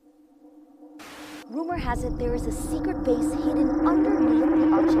Rumor has it there is a secret base hidden underneath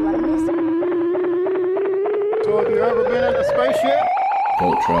the Archelatinus. So have you ever been in a spaceship?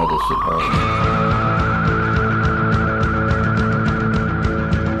 Don't try this at home. Wow,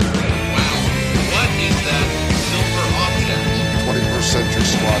 what is that silver object? 21st century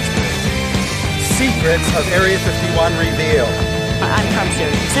Swatch bag. Secrets of Area 51 revealed. I'm from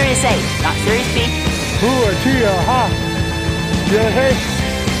Sirius A, not Sirius B.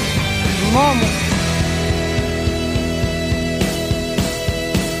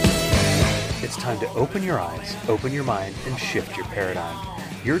 It's time to open your eyes, open your mind, and shift your paradigm.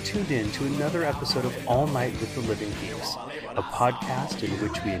 You're tuned in to another episode of All Night with the Living Geeks, a podcast in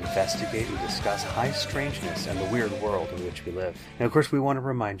which we investigate and discuss high strangeness and the weird world in which we live. Now, of course, we want to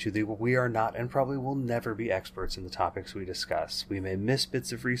remind you that we are not and probably will never be experts in the topics we discuss. We may miss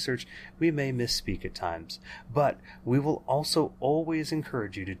bits of research, we may misspeak at times, but we will also always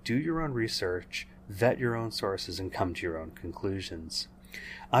encourage you to do your own research, vet your own sources, and come to your own conclusions.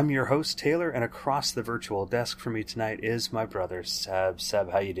 I'm your host, Taylor, and across the virtual desk for me tonight is my brother, Seb.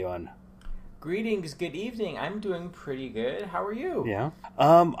 Seb, how you doing? Greetings, good evening. I'm doing pretty good. How are you? Yeah.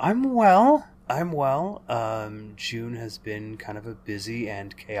 I'm well. June has been kind of a busy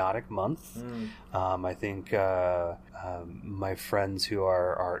and chaotic month. I think my friends who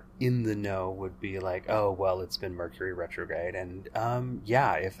are in the know would be like, oh, well, it's been Mercury retrograde. And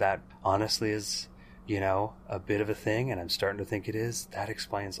yeah, if that honestly is, you know, a bit of a thing, and I'm starting to think it is, that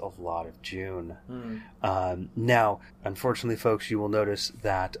explains a lot of June. Now, unfortunately, folks, you will notice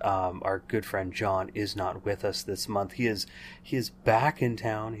that our good friend John is not with us this month. He is back in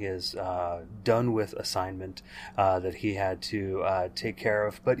town. He is done with assignment that he had to take care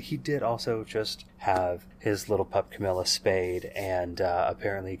of, but he did also just have his little pup Camilla spayed, and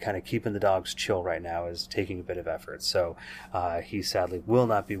apparently kind of keeping the dogs chill right now is taking a bit of effort. So he sadly will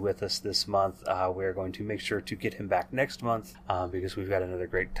not be with us this month. We're going to make sure to get him back next month because we've got another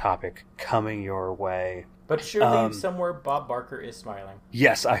great topic coming your way. But surely somewhere Bob Barker is smiling.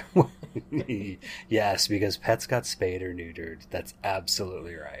 Yes, yes, because pets got spayed or neutered. That's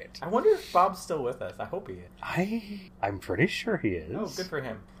absolutely right. I wonder if Bob's still with us. I hope he is. I'm pretty sure he is. Oh, good for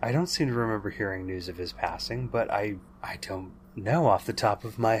him. I don't seem to remember hearing news of his passing, but I don't know off the top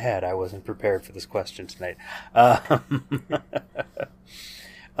of my head. I wasn't prepared for this question tonight.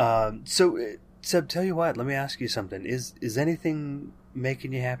 So, Seb, tell you what, let me ask you something. Is anything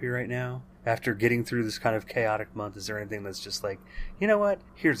making you happy right now? After getting through this kind of chaotic month, is there anything that's just like, you know what?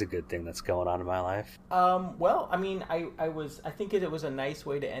 Here's a good thing that's going on in my life. Well, I mean, I think it was a nice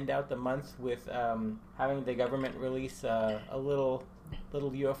way to end out the month with having the government release a little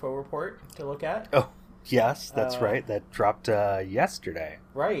UFO report to look at. Oh, yes, that's right. That dropped yesterday.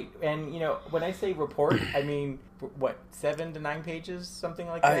 Right, and you know, when I say report, I mean what, 7 to 9 pages, something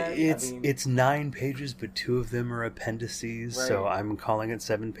like that. It's 9 pages, but 2 of them are appendices, right. So I'm calling it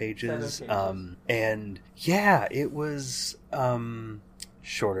 7 pages. 7 pages. And yeah, it was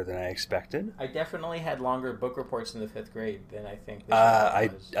shorter than I expected. I definitely had longer book reports in the 5th grade than I think.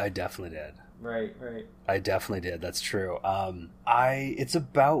 I definitely did. Right. I definitely did. That's true. It's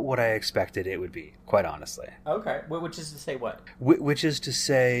about what I expected it would be, quite honestly. Okay. Which is to say what? Which is to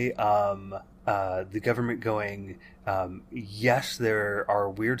say, the government going, yes, there are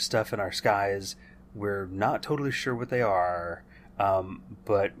weird stuff in our skies. We're not totally sure what they are,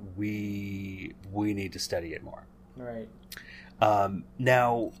 but we need to study it more. Right.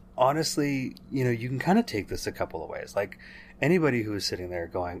 Now, honestly, you know, you can kind of take this a couple of ways. Like, anybody who is sitting there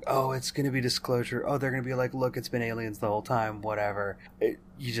going, oh, it's going to be disclosure. Oh, they're going to be like, look, it's been aliens the whole time, whatever.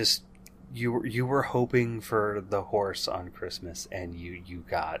 You were hoping for the horse on Christmas, and you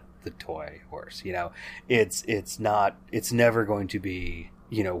got the toy horse. You know, it's never going to be,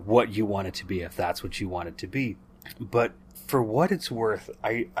 you know, what you want it to be if that's what you want it to be. But for what it's worth,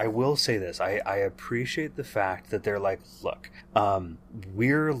 I will say this. I appreciate the fact that they're like, look,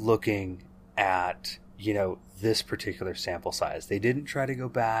 we're looking at, you know, this particular sample size. They didn't try to go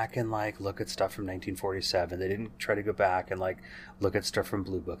back and like look at stuff from 1947. They didn't try to go back and like look at stuff from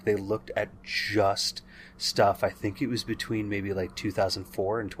Blue Book. They looked at just stuff. I think it was between maybe like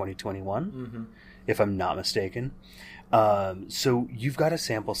 2004 and 2021, if I'm not mistaken. So you've got a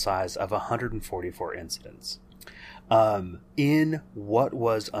sample size of 144 incidents in what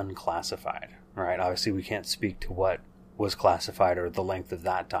was unclassified. All right. Obviously, we can't speak to what was classified or the length of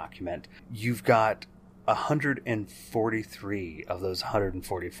that document. You've got 143 of those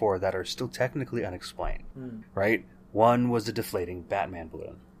 144 that are still technically unexplained, right? One was a deflating Batman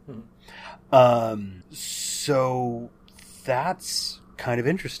balloon. So that's kind of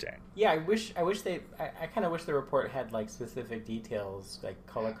interesting. Yeah, I kind of wish the report had like specific details, like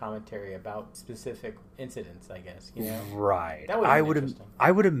color commentary about specific incidents, I guess, you know? Right. That would have been interesting.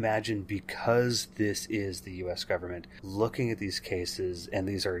 I would imagine, because this is the U.S. government looking at these cases, and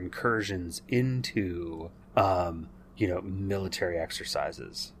these are incursions into, military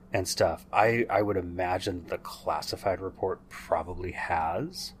exercises and stuff, I would imagine the classified report probably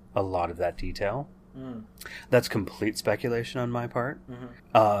has a lot of that detail. That's complete speculation on my part.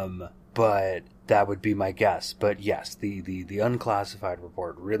 But that would be my guess. But yes, the unclassified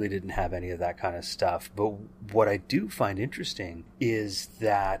report really didn't have any of that kind of stuff. But what I do find interesting is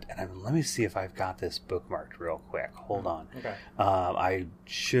that, and let me see if I've got this bookmarked real quick. Hold on. Okay. I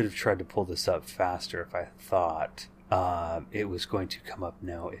should have tried to pull this up faster if I thought it was going to come up.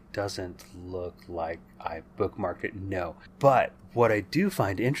 No, it doesn't look like I bookmarked it. No. But what I do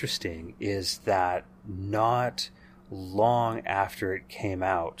find interesting is that not long after it came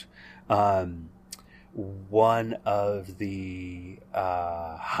out, one of the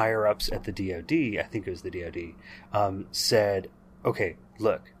higher-ups at the DoD, I think it was the DoD, said, okay,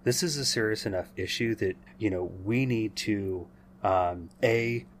 look, this is a serious enough issue that, we need to,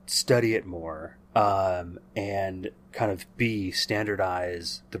 A, study it more, and kind of B,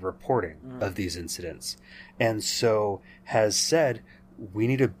 standardize the reporting of these incidents. And so has said, we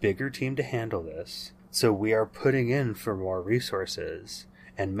need a bigger team to handle this. So we are putting in for more resources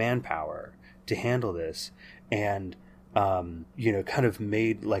and manpower to handle this. And, kind of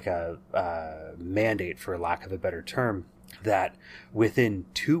made like a mandate, for lack of a better term, that within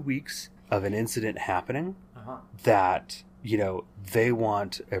 2 weeks of an incident happening, that, they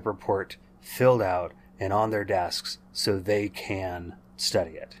want a report filled out and on their desks so they can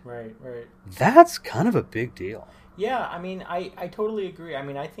study it. Right. That's kind of a big deal. Yeah, I mean, I totally agree. I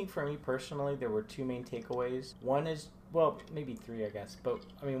mean, I think for me personally, there were two main takeaways. One is, well, maybe three, I guess. But,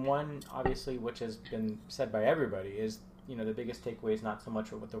 I mean, one, obviously, which has been said by everybody, is, the biggest takeaway is not so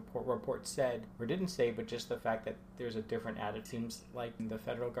much what the report said or didn't say, but just the fact that there's a different attitude, seems like, in the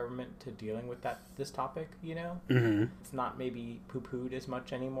federal government to dealing with this topic, Mm-hmm. It's not maybe poo-pooed as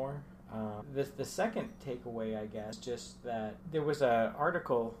much anymore. The second takeaway, I guess, just that there was an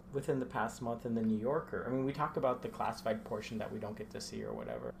article within the past month in the New Yorker. I mean, we talk about the classified portion that we don't get to see or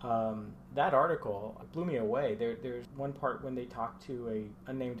whatever. That article blew me away. There's one part when they talk to a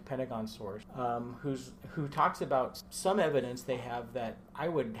unnamed Pentagon source who talks about some evidence they have that I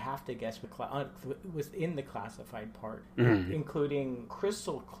would have to guess was in the classified part, including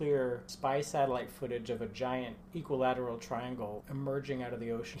crystal clear spy satellite footage of a giant equilateral triangle emerging out of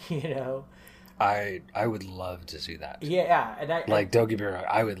the ocean, I would love to see that. Yeah, and don't get me wrong,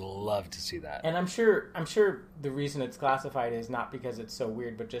 I would love to see that. And I'm sure the reason it's classified is not because it's so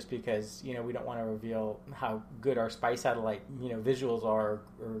weird, but just because we don't want to reveal how good our spy satellite visuals are,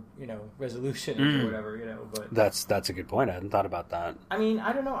 or resolution or whatever. But that's a good point. I hadn't thought about that. I mean,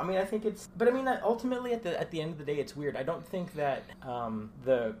 I don't know. I mean, I think ultimately at the end of the day, it's weird. I don't think that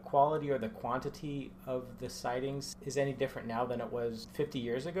the quality or the quantity of the sightings is any different now than it was 50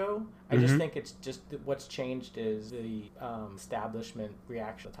 years ago. I just think it's just what's changed is the establishment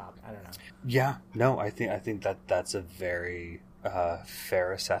reaction to the topic. I don't know. Yeah, no, I think that's a very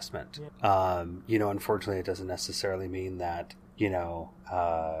fair assessment. Yeah. Unfortunately, it doesn't necessarily mean that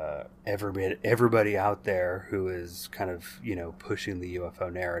everybody out there who is kind of pushing the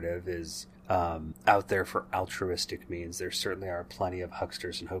UFO narrative is out there for altruistic means. There certainly are plenty of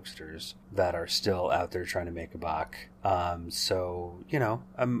hucksters and hoaxsters that are still out there trying to make a buck. So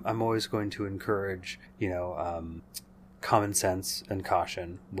I'm always going to encourage common sense and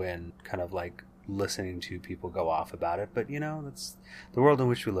caution when kind of like listening to people go off about it. But that's the world in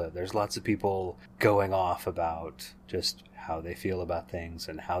which we live. There's lots of people going off about just how they feel about things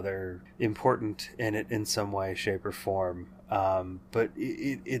and how they're important in it in some way, shape, or form. But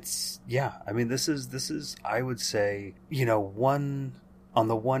it's I mean, this is I would say on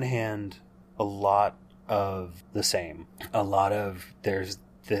the one hand, a lot of the same. A lot of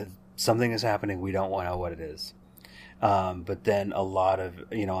something is happening, we don't want to know what it is. But then a lot of,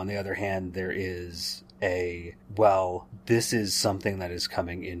 on the other hand, there is this is something that is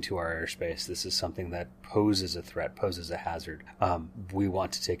coming into our airspace. This is something that poses a threat, poses a hazard. We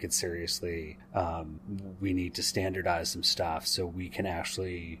want to take it seriously. We need to standardize some stuff so we can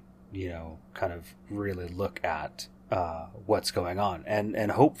actually, kind of really look at what's going on.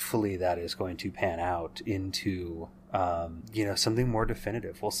 And hopefully that is going to pan out into something more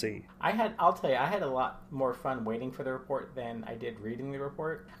definitive. We'll see. I'll tell you, I had a lot more fun waiting for the report than I did reading the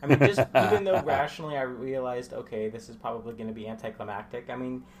report. I mean, just even though rationally I realized, okay, this is probably going to be anticlimactic. I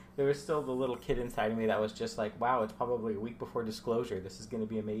mean, there was still the little kid inside of me that was just like, wow, it's probably a week before disclosure. This is going to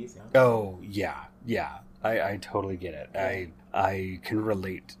be amazing. Oh, yeah. I totally get it. I can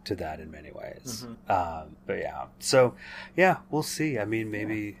relate to that in many ways. But yeah. So, yeah, we'll see. I mean,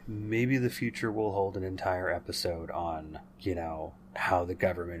 maybe the future will hold an entire episode on, how the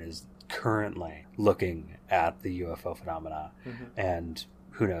government is currently looking at the UFO phenomena. And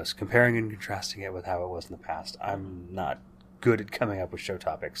who knows, comparing and contrasting it with how it was in the past. I'm not good at coming up with show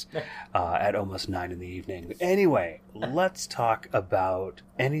topics at almost 9 p.m. Anyway, let's talk about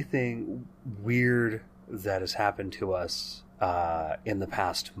anything weird that has happened to us in the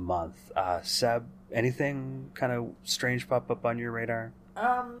past month. Seb, anything kind of strange pop up on your radar?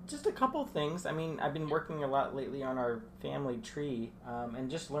 Just a couple things. I mean, I've been working a lot lately on our family tree,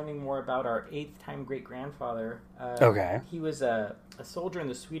 and just learning more about our 8th-time great-grandfather. Okay. He was a soldier in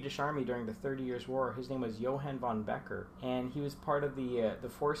the Swedish army during the 30 Years' War. His name was Johann von Becker, and he was part of the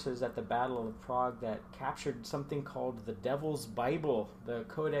forces at the Battle of Prague that captured something called the Devil's Bible, the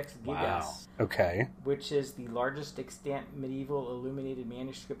Codex Gigas. Wow. Okay. Which is the largest extant medieval illuminated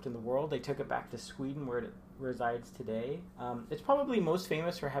manuscript in the world. They took it back to Sweden, where it resides today. It's probably most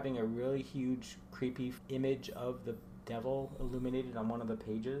famous for having a really huge, creepy image of the devil illuminated on one of the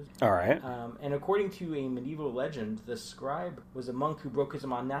pages. All right. And according to a medieval legend, the scribe was a monk who broke his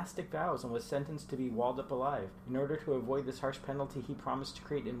monastic vows and was sentenced to be walled up alive. In order to avoid this harsh penalty, he promised to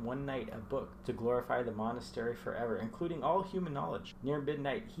create in one night a book to glorify the monastery forever, including all human knowledge. Near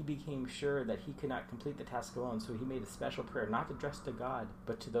midnight, he became sure that he could not complete the task alone, so he made a special prayer not addressed to God,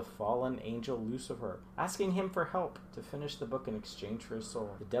 but to the fallen angel Lucifer, asking him for help to finish the book in exchange for his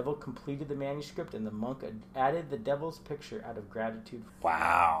soul. The devil completed the manuscript, and the monk added the devil's picture out of gratitude.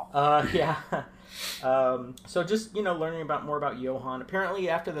 Wow. Yeah. So just, learning more about Johann. Apparently,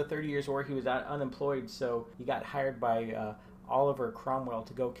 after the 30 Years' War, he was unemployed, so he got hired by Oliver Cromwell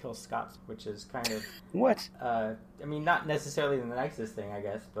to go kill Scots, which is kind of... What? I mean, not necessarily the nicest thing, I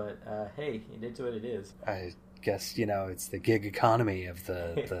guess, but hey, it is what it is. I guess, it's the gig economy of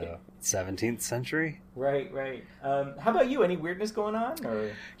the 17th century. Right. How about you? Any weirdness going on?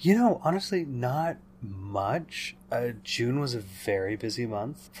 Or? Honestly, not much. June was a very busy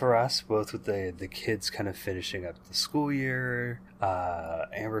month for us, both with the kids kind of finishing up the school year,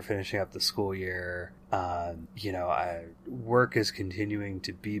 Amber finishing up the school year. Work is continuing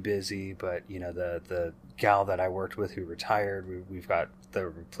to be busy, but the gal that I worked with who retired, we've got the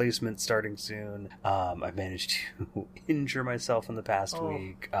replacement starting soon. I managed to injure myself in the past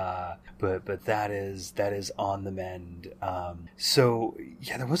week, but that is on the mend. So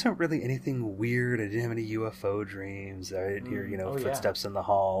yeah, there wasn't really anything weird. I didn't have any UFO dreams. I didn't hear footsteps in the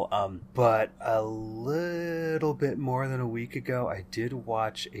hall. But a little bit more than a week ago, I did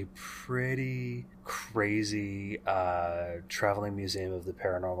watch a pretty crazy Traveling Museum of the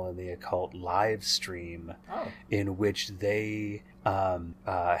Paranormal and the Occult live stream in which they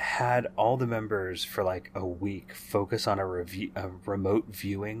had all the members for like a week focus on a remote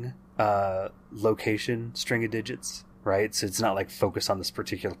viewing location string of digits. Right, so it's not like focus on this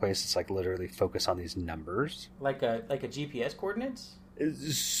particular place. It's like literally focus on these numbers, like a GPS coordinates.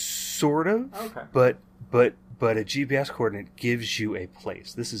 Sort of. Okay. But a GPS coordinate gives you a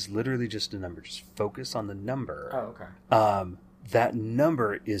place. This is literally just a number. Just focus on the number. Oh, okay. That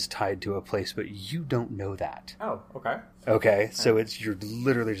number is tied to a place, but you don't know that. Oh, okay. Okay, so you're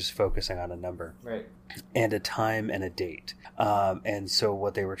literally just focusing on a number. Right. And a time and a date. And so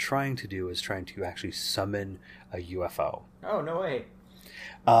what they were trying to do is trying to actually summon a UFO. Oh, no way.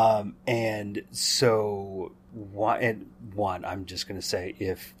 And so one, I'm just going to say,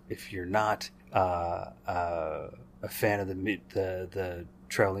 if you're not a fan of the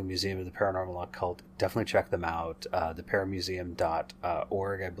Traveling Museum of the Paranormal Occult, definitely check them out.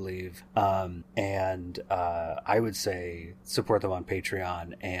 theparamuseum.org, I believe. And I would say support them on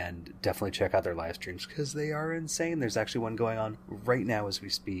Patreon and definitely check out their live streams because they are insane. There's actually one going on right now as we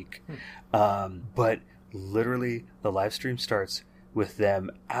speak. But literally, the live stream starts with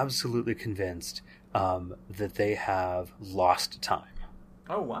them absolutely convinced that they have lost time.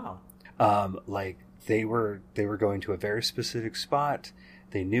 Oh, wow. Like they were going to a very specific spot.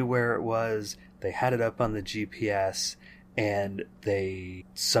 They knew where it was. They had it up on the GPS, and they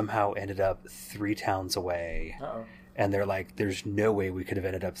somehow ended up 3 towns away. Uh-oh. And they're like, there's no way we could have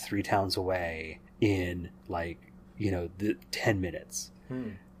ended up 3 towns away in 10 minutes.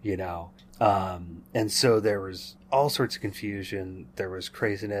 And so there was all sorts of confusion. There was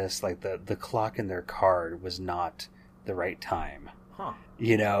craziness. Like the clock in their card was not the right time. Huh.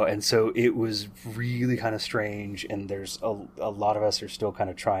 You know, and so it was really kind of strange, and there's a lot of us are still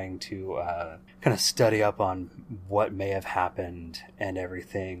kind of trying to kind of study up on what may have happened and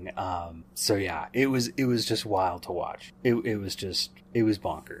everything. So yeah, it was just wild to watch. It was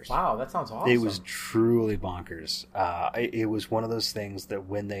bonkers. Wow, that sounds awesome. It was truly bonkers. It was one of those things that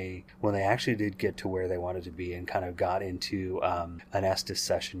when they actually did get to where they wanted to be and kind of got into an Estes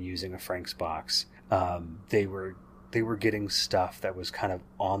session using a Frank's box, they were getting stuff that was kind of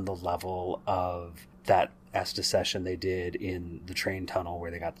on the level of that Estes session they did in the train tunnel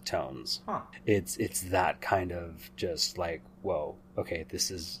where they got the tones. Huh. It's that kind of just like, whoa, okay,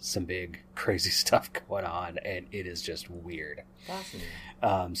 this is some big crazy stuff going on, and it is just weird.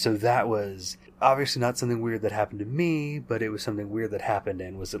 Fascinating. So that was obviously not something weird that happened to me, but it was something weird that happened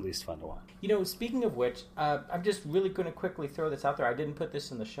and was at least fun to watch. You know, speaking of which, I'm just really going to quickly throw this out there. I didn't put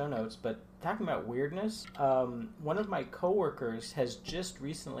this in the show notes, but talking about weirdness, one of my coworkers has just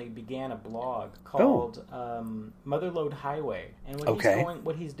recently began a blog called Motherlode Highway. And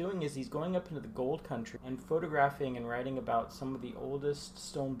what he's doing is he's going up into the Gold Country and photographing and writing about some of the oldest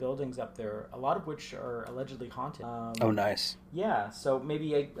stone buildings up there, a lot of which are allegedly haunted. Oh, nice. Yeah, so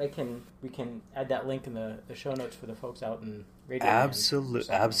maybe we can add that link in the show notes for the folks out in Radio.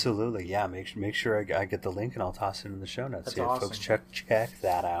 Absolutely, yeah. Make sure I get the link and I'll toss it in the show notes. That's so awesome. Folks check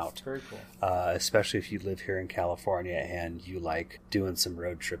that out. Very cool. Especially if you live here in California and you like doing some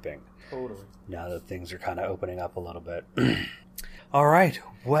road tripping. Totally. Now that things are kind of opening up a little bit. All right.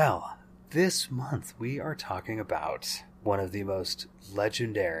 Well, this month we are talking about one of the most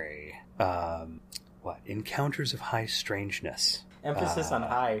legendary encounters of high strangeness. Emphasis on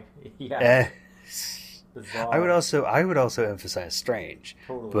high. Yeah. I would also emphasize strange.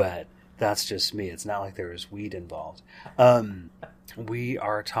 Totally. But that's just me. It's not like there was weed involved. We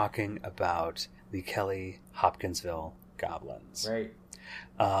are talking about the Kelly Hopkinsville goblins. Right.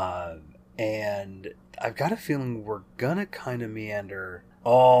 And I've got a feeling we're gonna kind of meander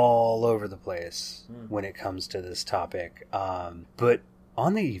all over the place when it comes to this topic. But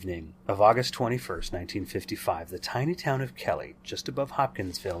on the evening of August 21st, 1955, the tiny town of Kelly, just above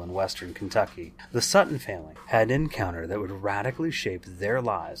Hopkinsville in western Kentucky, the Sutton family had an encounter that would radically shape their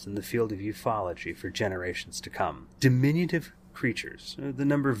lives in the field of ufology for generations to come. Diminutive creatures, the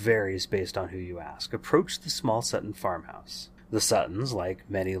number varies based on who you ask, approached the small Sutton farmhouse. The Suttons, like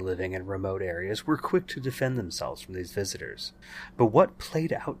many living in remote areas, were quick to defend themselves from these visitors. But what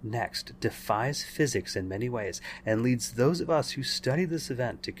played out next defies physics in many ways and leads those of us who study this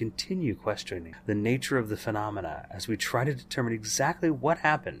event to continue questioning the nature of the phenomena as we try to determine exactly what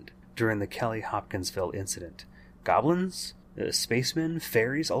happened during the Kelly Hopkinsville incident. Goblins? Spacemen?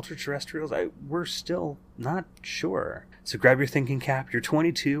 Fairies? Ultra-terrestrials? We're still not sure. So grab your thinking cap, your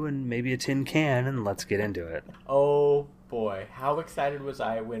 22, and maybe a tin can, and let's get into it. Oh boy, how excited was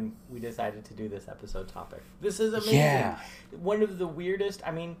I when we decided to do this episode topic. This is amazing. Yeah. One of the weirdest,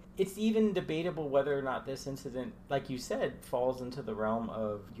 it's even debatable whether or not this incident, like you said, falls into the realm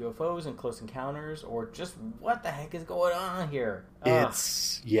of UFOs and close encounters, or just what the heck is going on here.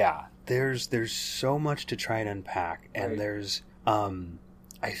 There's so much to try and unpack, and there's,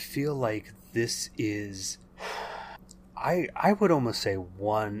 I feel like this is, I would almost say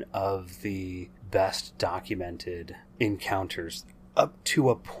one of the best documented encounters up to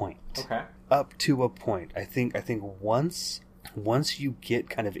a point. Okay. Up to a point. I think once you get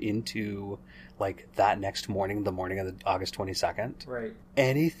kind of into like that next morning, the morning of the August 22nd, right,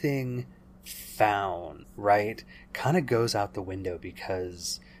 anything found, right, kind of goes out the window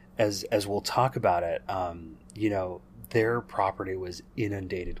because as we'll talk about it, their property was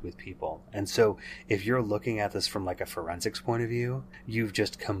inundated with people. And so if you're looking at this from like a forensics point of view, you've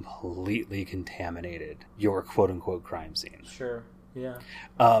just completely contaminated your quote unquote crime scene. Sure. Yeah.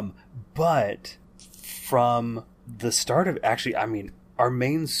 But from the start of our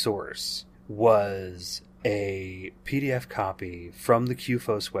main source was a PDF copy from the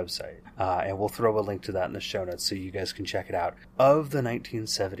QFOS website, and we'll throw a link to that in the show notes so you guys can check it out, of the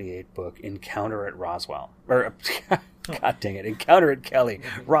 1978 book Encounter at Roswell. Or, God dang it, Encounter at Kelly.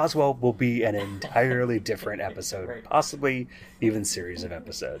 Roswell will be an entirely different episode, right, possibly even series of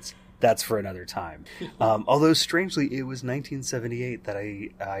episodes. That's for another time. Although, strangely, it was 1978 that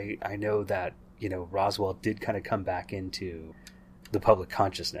I know that, Roswell did kind of come back into the public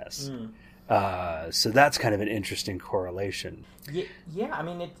consciousness. So that's kind of an interesting correlation. Yeah,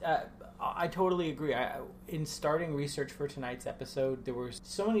 I totally agree. In starting research for tonight's episode, there were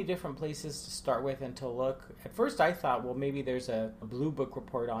so many different places to start with and to look. At first I thought, well, maybe there's a Blue Book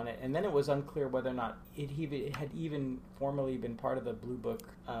report on it, and then it was unclear whether or not it had even formally been part of the Blue Book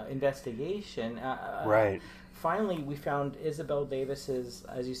investigation. Right. Finally, we found Isabel Davis's,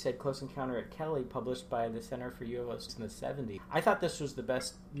 as you said, Close Encounter at Kelly, published by the Center for UFOs in the 70s. I thought this was the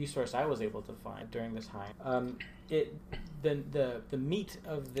best resource I was able to find during this time. The meat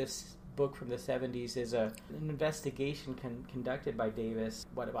of this book from the 70s is an investigation conducted by Davis,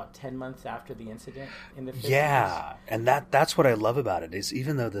 about 10 months after the incident in the 50s? Yeah, and that's what I love about it, is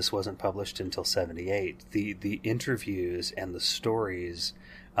even though this wasn't published until 78, the interviews and the stories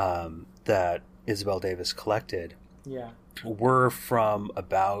that Isabel Davis collected were from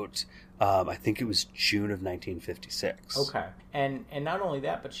about, I think it was June of 1956. Okay. And not only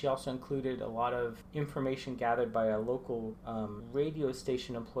that, but she also included a lot of information gathered by a local radio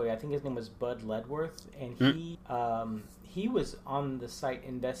station employee. I think his name was Bud Ledworth, and he was on the site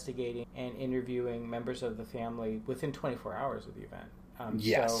investigating and interviewing members of the family within 24 hours of the event.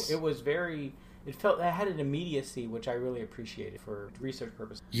 Yes. So it was very... It had an immediacy, which I really appreciated for research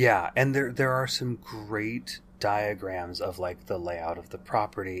purposes. Yeah, and there are some great diagrams of like the layout of the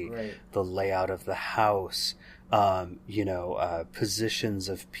property, right, the layout of the house, positions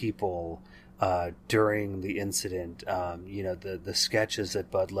of people during the incident, the sketches that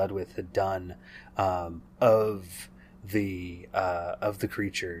Bud Ledworth had done of the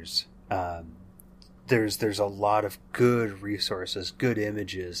creatures. There's a lot of good resources, good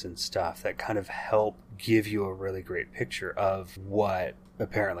images and stuff that kind of help give you a really great picture of what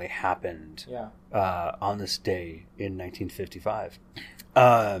apparently happened on this day in 1955.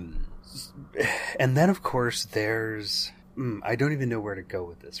 And then, of course, there's... I don't even know where to go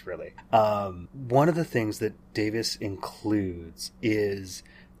with this, really. One of the things that Davis includes is...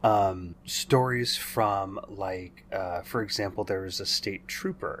 stories from, like, for example, there was a state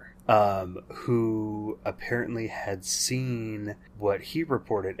trooper who apparently had seen what he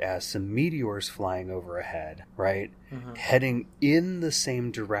reported as some meteors flying overhead, right? Mm-hmm. Heading in the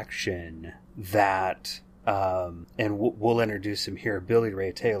same direction that, and we'll introduce him here, Billy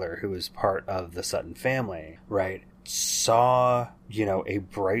Ray Taylor, who is part of the Sutton family, right? Saw, a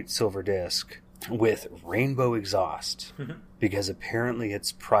bright silver disc with rainbow exhaust, because apparently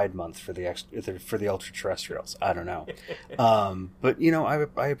it's Pride Month for the ultra-terrestrials. I don't know. But,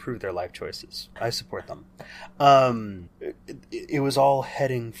 I approve their life choices. I support them. It was all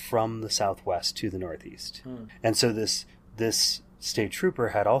heading from the southwest to the northeast. And so this state trooper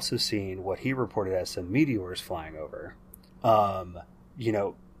had also seen what he reported as some meteors flying over,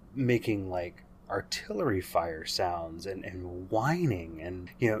 making, like, artillery fire sounds and whining and,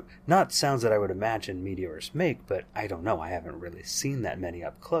 not sounds that I would imagine meteors make, but I don't know. I haven't really seen that many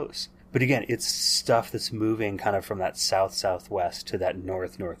up close. But again, it's stuff that's moving kind of from that south-southwest to that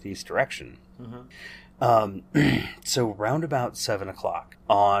north-northeast direction. Mm-hmm. So round about 7 o'clock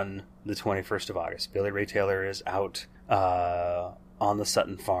on the 21st of August, Billy Ray Taylor is out on the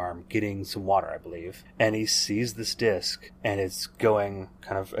Sutton farm getting some water, I believe, and he sees this disc, and it's going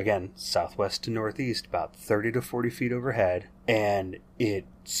kind of, again, southwest to northeast, about 30 to 40 feet overhead, and it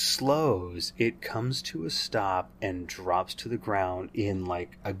slows. It comes to a stop and drops to the ground in,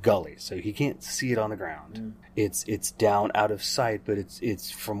 like, a gully, so he can't see it on the ground. It's down out of sight, but it's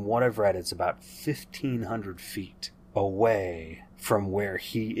from what I've read, it's about 1,500 feet away from where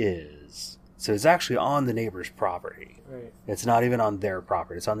he is. So it's actually on the neighbor's property. Right. It's not even on their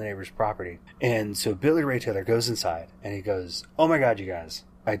property. It's on the neighbor's property. And so Billy Ray Taylor goes inside, and he goes, "Oh my God, you guys,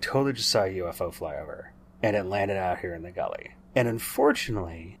 I totally just saw a UFO fly over, and it landed out here in the gully." And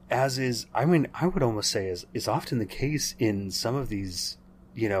unfortunately, I would almost say is often the case in some of these,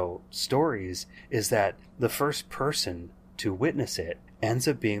 stories, is that the first person to witness it ends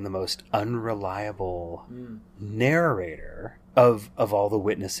up being the most unreliable narrator of all the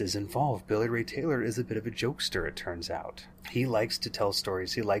witnesses involved. Billy Ray Taylor is a bit of a jokester, it turns out. He likes to tell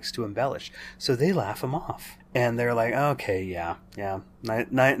stories. He likes to embellish. So they laugh him off. And they're like, "Okay, yeah.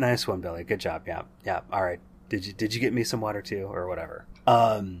 Nice one, Billy. Good job. Yeah. All right. Did you get me some water too?" Or whatever.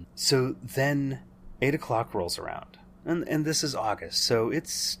 So then 8 o'clock rolls around. And this is August, so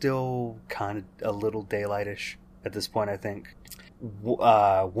it's still kind of a little daylightish at this point, I think.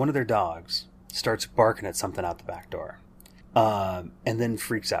 One of their dogs starts barking at something out the back door. And then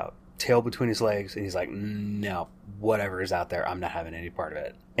freaks out, tail between his legs, and he's like, "No, whatever is out there, I'm not having any part of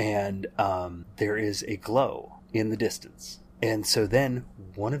it." And there is a glow in the distance. And so then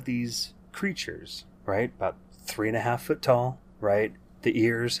one of these creatures, right, about 3.5 foot tall, right, the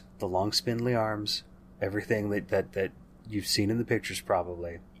ears, the long spindly arms, everything that you've seen in the pictures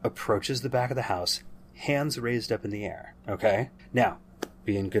probably, approaches the back of the house, hands raised up in the air. Okay? Now,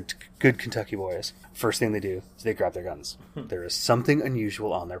 being good Kentucky boys, first thing they do is they grab their guns. There is something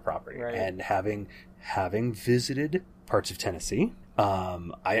unusual on their property. Right. And having visited parts of Tennessee,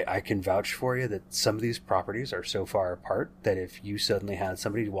 I can vouch for you that some of these properties are so far apart that if you suddenly had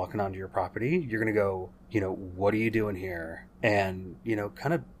somebody walking onto your property, you're going to go, what are you doing here? And,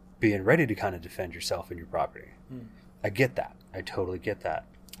 kind of being ready to kind of defend yourself and your property. I get that. I totally get that.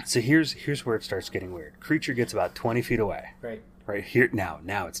 So here's where it starts getting weird. Creature gets about 20 feet away. Right here.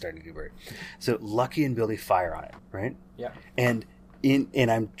 Now it's starting to get weird. So Lucky and Billy fire on it, right? Yeah. And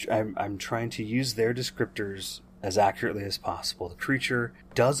I'm trying to use their descriptors as accurately as possible. The creature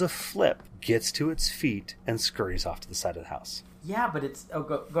does a flip, gets to its feet, and scurries off to the side of the house. Yeah, but it's... Oh,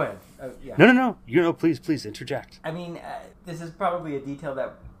 go ahead. Yeah. No. Please interject. I mean, this is probably a detail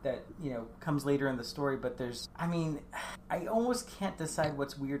that comes later in the story, but I almost can't decide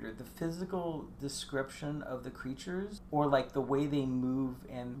what's weirder, the physical description of the creatures or like the way they move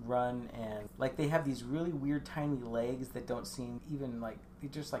and run, and like they have these really weird tiny legs that don't seem even like,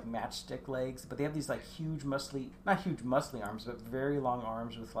 they're just like matchstick legs, but they have these like not huge muscly arms, but very long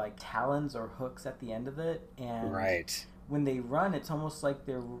arms with like talons or hooks at the end of it. And right. When they run, it's almost like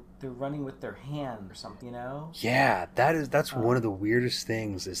they're running with their hand or something, Yeah, that's one of the weirdest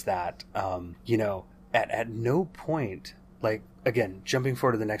things is that, at no point, like, again, jumping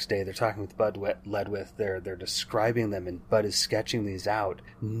forward to the next day, they're talking with Bud Ledwith, they're describing them, and Bud is sketching these out.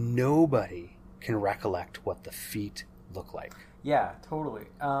 Nobody can recollect what the feet look like. Yeah, totally.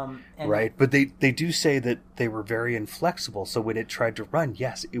 Right, but they do say that they were very inflexible, so when it tried to run,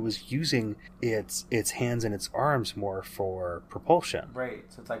 yes, it was using its hands and its arms more for propulsion. Right,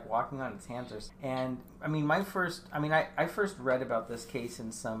 so it's like walking on its hands. And, I first read about this case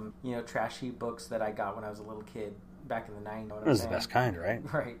in some, trashy books that I got when I was a little kid back in the 90s. It was the best kind, right?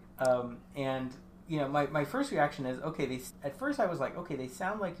 Right. My first reaction is, at first I was like, they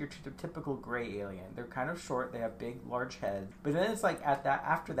sound like your typical gray alien. They're kind of short, they have big, large heads. But then it's like,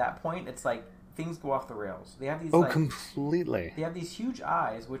 after that point, it's like, things go off the rails. They have these, completely. They have these huge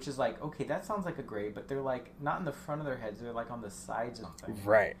eyes, which is like, that sounds like a gray, but they're like, not in the front of their heads, they're like on the sides or something.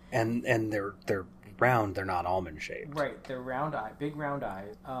 Right. And they're round, they're not almond-shaped. Right, they're big round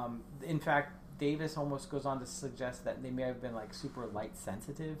eyes. In fact, Davis almost goes on to suggest that they may have been like super light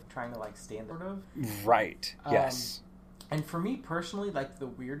sensitive, trying to like stand sort of. Right. Yes. And for me personally, like the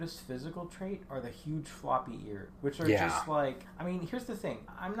weirdest physical trait are the huge floppy ears, which are just like, here's the thing.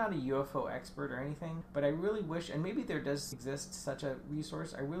 I'm not a UFO expert or anything, but I really wish, and maybe there does exist such a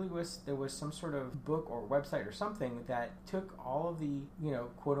resource, I really wish there was some sort of book or website or something that took all of the,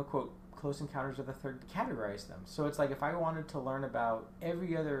 quote unquote, Close Encounters of the Third, categorize them. So it's like if I wanted to learn about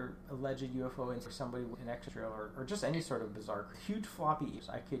every other alleged UFO for somebody with an extraterrestrial or just any sort of bizarre, huge floppy ears,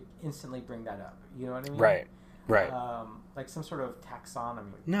 I could instantly bring that up. You know what I mean? Right. Like some sort of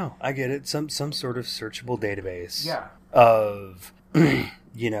taxonomy. No, I get it. Some sort of searchable database. Yeah. Of,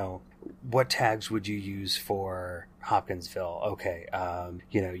 what tags would you use for Hopkinsville? Okay,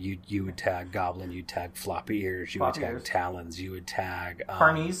 you would tag goblin, you'd tag floppy ears, you would tag talons, you would tag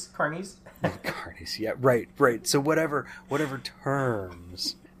carnies. Carnies, yeah, right. So whatever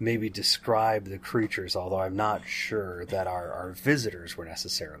terms maybe describe the creatures, although I'm not sure that our visitors were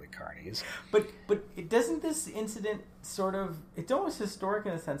necessarily carnies. But doesn't this incident sort of, it's almost historic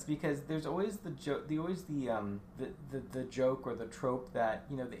in a sense, because there's always the joke, the joke or the trope that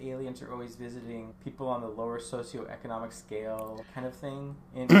the aliens are always visiting people on the lower socioeconomic scale kind of thing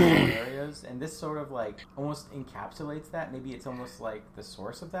in rural areas, and this sort of like almost encapsulates that. Maybe it's almost like the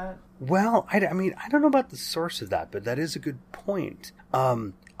source of that. Well, I don't know about the source of that, but that is a good point.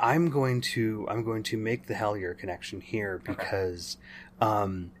 I'm going to make the Hellier connection here because,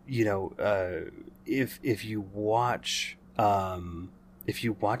 if you watch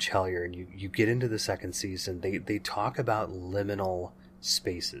Hellier and you get into the second season, they talk about liminal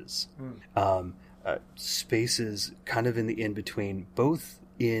spaces, spaces kind of in the in between, both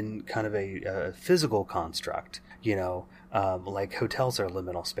in kind of a physical construct, like hotels are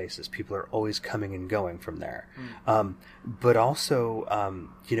liminal spaces. People are always coming and going from there. But also,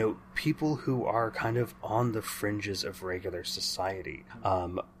 people who are kind of on the fringes of regular society,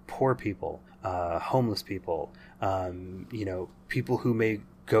 poor people, homeless people, people who may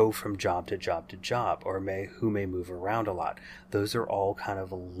go from job to job to job, or who may move around a lot. Those are all kind of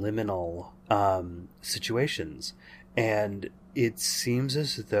liminal situations. And it seems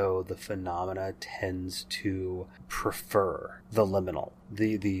as though the phenomena tends to prefer the liminal.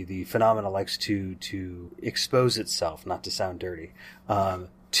 The phenomena likes to expose itself, not to sound dirty,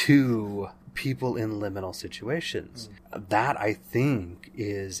 to people in liminal situations. That, I think,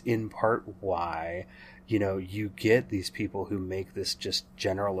 is in part why, you get these people who make this just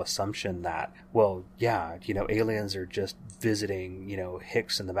general assumption that, well, yeah, aliens are just visiting,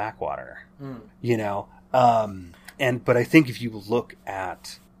 Hicks in the backwater, but I think if you look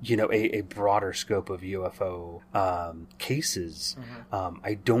at, a broader scope of UFO cases,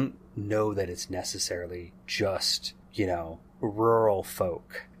 I don't know that it's necessarily just, rural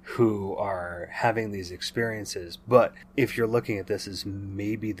folk who are having these experiences. But if you're looking at this as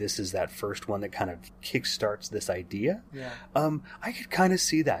maybe this is that first one that kind of kickstarts this idea, I could kind of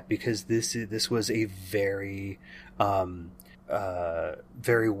see that, because this was a very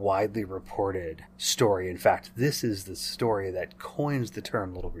very widely reported story. In fact, this is the story that coins the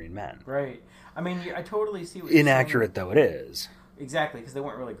term Little Green Men. Right. I mean, I totally see what you're Inaccurate saying. though it is. Exactly, because they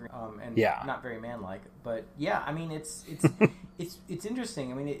weren't really green, and not very man-like. But yeah, I mean, it's it's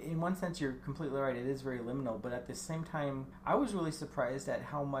interesting. I mean, in one sense, you're completely right. It is very liminal, but at the same time, I was really surprised at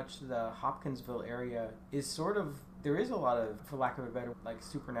how much the Hopkinsville area is sort of. There is a lot of, for lack of a better, like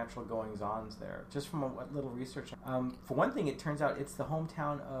supernatural goings-ons there. Just from what little research. For one thing, it turns out it's the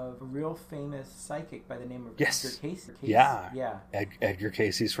hometown of a real famous psychic by the name of Edgar Cayce. Yeah. Edgar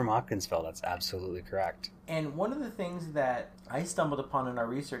Cayce's from Hopkinsville. That's absolutely correct. And one of the things that I stumbled upon in our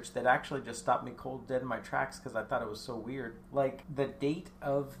research that actually just stopped me cold dead in my tracks because I thought it was so weird, like the date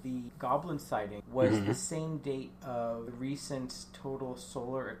of the goblin sighting was the same date of the recent total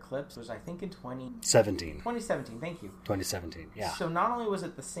solar eclipse. It was, I think, in 2017. Thank you. 2017, yeah. So not only was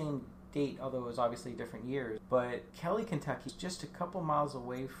it the same date, although it was obviously different years, but Kelly, Kentucky is just a couple miles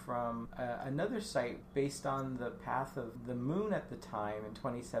away from another site based on the path of the moon at the time in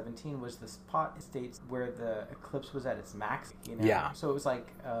 2017 was the spot states where the eclipse was at its max. Yeah. So it was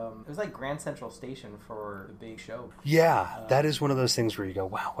like Grand Central Station for the big show. Yeah, that is one of those things where you go,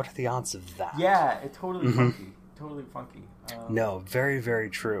 wow, what are the odds of that? Yeah, it's totally funky. Totally funky. No, very, very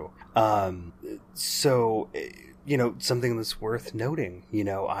true. So, something that's worth noting,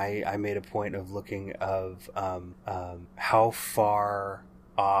 I made a point of looking of how far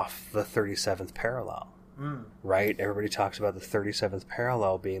off the 37th parallel, right? Everybody talks about the 37th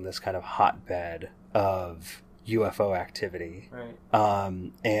parallel being this kind of hotbed of UFO activity. Right.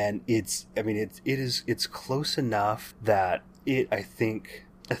 And it's close enough that I think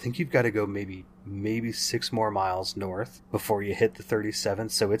you've got to go maybe 6 more miles north before you hit the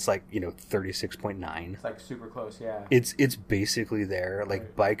 37th. So it's like, 36.9. It's like super close, yeah. It's basically there.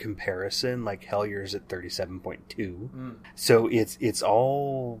 Like by comparison, like Hellier's at 37.2. So it's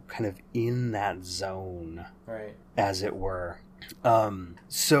all kind of in that zone, right, as it were.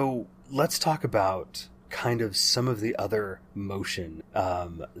 So let's talk about kind of some of the other motion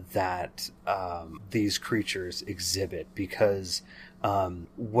that these creatures exhibit, because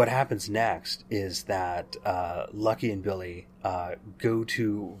what happens next is that Lucky and Billy go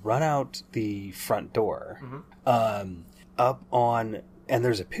to run out the front door up on, and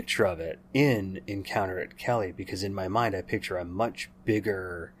there's a picture of it in Encounter at Kelly, because in my mind I picture a much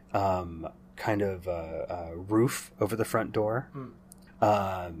bigger kind of roof over the front door.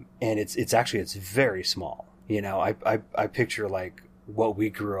 And it's very small. I picture like what we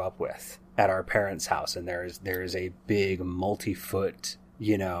grew up with at our parents' house, and there is a big multi-foot,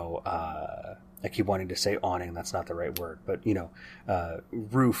 I keep wanting to say awning, that's not the right word, but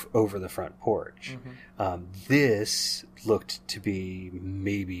roof over the front porch. This looked to be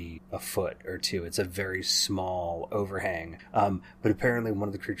maybe a foot or two. It's a very small overhang, but apparently one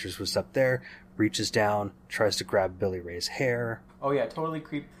of the creatures was up there, reaches down, tries to grab Billy Ray's hair. Oh yeah, totally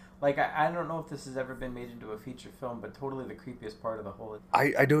creep. Like, I don't know if this has ever been made into a feature film, but totally the creepiest part of the whole...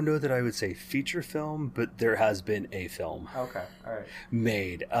 I don't know that I would say feature film, but there has been a film. Okay, all right.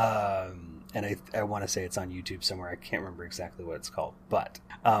 Made. And I want to say it's on YouTube somewhere. I can't remember exactly what it's called. But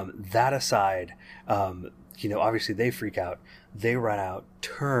that aside, obviously they freak out. They run out,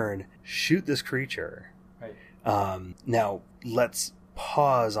 turn, shoot this creature. Right. Now, let's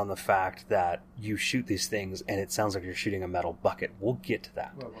pause on the fact that you shoot these things and it sounds like you're shooting a metal bucket. We'll get to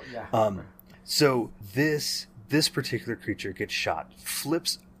that. Well, yeah. So this particular creature gets shot,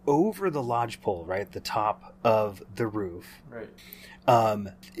 flips over the lodgepole, right at the top of the roof. Right.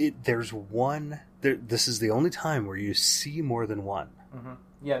 There's one. This is the only time where you see more than one.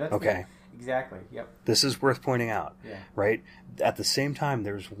 Yeah, that's okay. Exactly. Yep. This is worth pointing out. Yeah. Right. At the same time,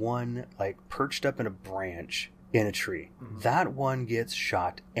 there's one like perched up in a branch in a tree. That one gets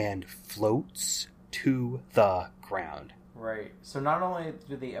shot and floats to the ground. Right. So not only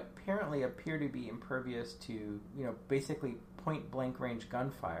do they apparently appear to be impervious to, basically point-blank range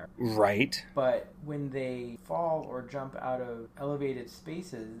gunfire. Right. But when they fall or jump out of elevated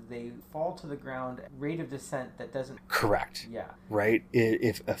spaces, they fall to the ground at a rate of descent that doesn't... Correct. Yeah. Right?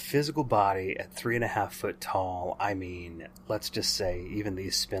 If a physical body at 3.5 foot tall, I mean, let's just say even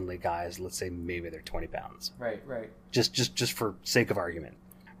these spindly guys, let's say maybe they're 20 pounds. Right. Just for sake of argument,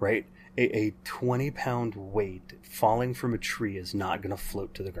 right? A 20-pound weight falling from a tree is not going to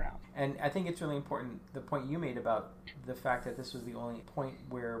float to the ground. And I think it's really important, the point you made about the fact that this was the only point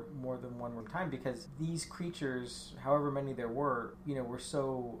where more than one were time, because these creatures, however many there were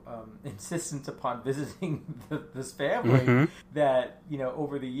so insistent upon visiting this family that,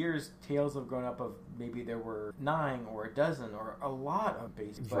 over the years, tales have grown up of maybe there were 9 or a dozen or a lot of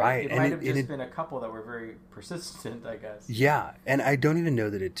bases. But right. It might have just been a couple that were very persistent, I guess. Yeah. And I don't even know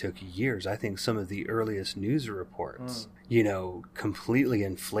that it took years. I think some of the earliest news reports, completely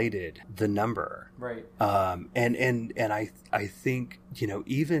inflated the number. Right. And I think,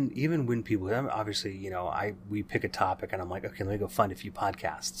 even when people, obviously, we pick a topic and I'm like, okay, let me go find a few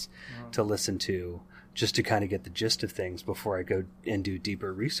podcasts to listen to, just to kind of get the gist of things before I go and do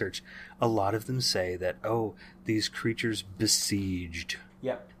deeper research. A lot of them say that, these creatures besieged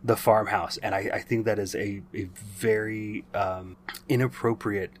the farmhouse. And I think that is a very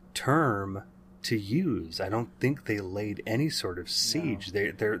inappropriate term to use. I don't think they laid any sort of siege.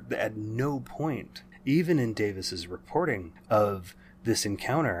 No. They're at no point, even in Davis's reporting of this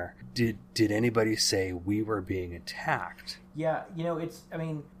encounter, did anybody say we were being attacked. Yeah,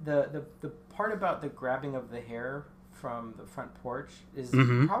 the part about the grabbing of the hair from the front porch is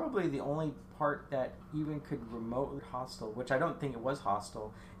probably the only part that even could remotely hostile, which I don't think it was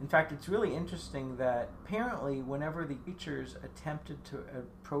hostile. In fact, it's really interesting that apparently whenever the creatures attempted to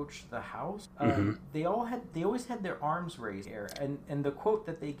approach the house, they always had their arms raised in the air. And the quote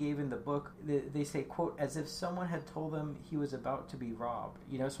that they gave in the book, they say, quote, as if someone had told them he was about to be robbed.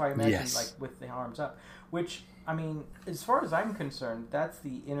 So I imagine like with the arms up, which, I mean, as far as I'm concerned, that's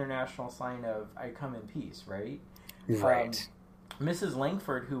the international sign of I come in peace, right? Right. Mrs.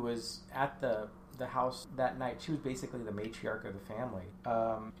 Langford, who was at the house that night, she was basically the matriarch of the family.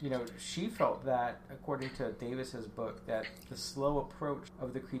 She felt that, according to Davis's book, that the slow approach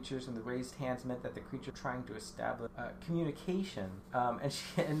of the creatures and the raised hands meant that the creature trying to establish communication.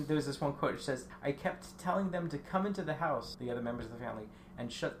 And there's this one quote. It says, "I kept telling them to come into the house, the other members of the family,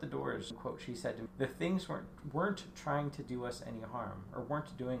 and shut the doors." Quote, she said to me, "The things weren't trying to do us any harm, or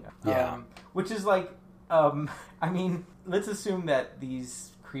weren't doing." Which is like. I mean, let's assume that these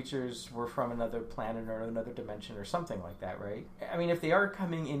creatures were from another planet or another dimension or something like that, right? I mean, if they are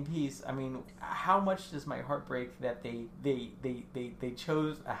coming in peace, I mean, how much does my heart break that they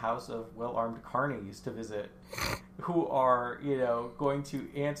chose a house of well-armed carnies to visit, who are, going to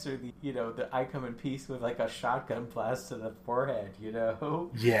answer the I come in peace with like a shotgun blast to the forehead,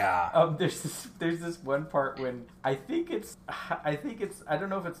 Yeah. There's this one part when I think it's I don't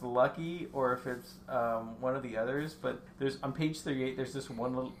know if it's Lucky or if it's one of the others, but there's on page 38 there's this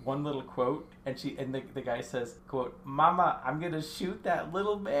one little quote, and the guy says, quote, "Mama, I'm gonna shoot that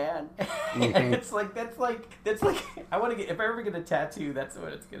little man." And it's like that's like I want to get, if I ever get a tattoo, that's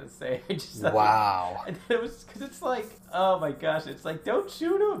what it's gonna say. I just wow. And it was because it's like, oh my gosh, it's like, don't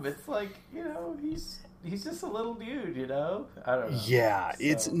shoot him. It's like, he's just a little dude, I don't know. Yeah,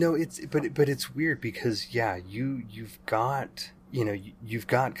 so. But it's weird because you've got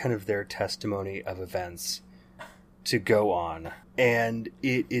kind of their testimony of events to go on, and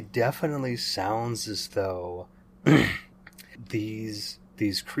it definitely sounds as though these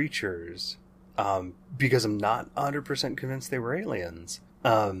creatures, because I'm not 100% convinced they were aliens,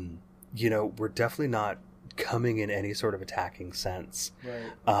 were definitely not coming in any sort of attacking sense.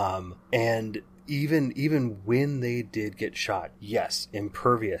 Right. And even when they did get shot, yes,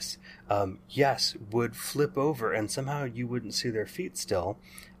 impervious, yes, would flip over and somehow you wouldn't see their feet still,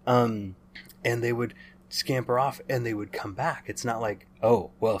 and they would scamper off and they would come back. It's not like,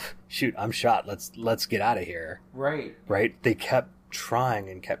 oh, well, shoot, I'm shot, let's get out of here. Right. They kept trying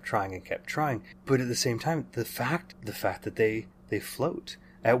and kept trying and kept trying, but at the same time, the fact that they float.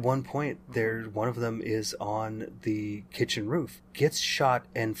 At one point, one of them is on the kitchen roof, gets shot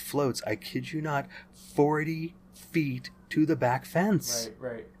and floats, I kid you not, 40 feet to the back fence.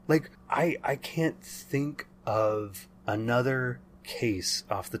 Right. Like, I can't think of another case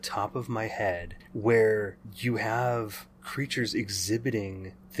off the top of my head where you have creatures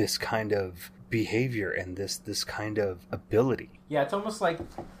exhibiting this kind of behavior and this kind of ability. Yeah, it's almost like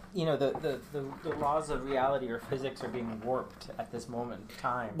you know, the laws of reality or physics are being warped at this moment in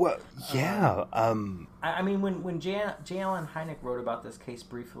time. Well, yeah. I mean, when J. Allen Hynek wrote about this case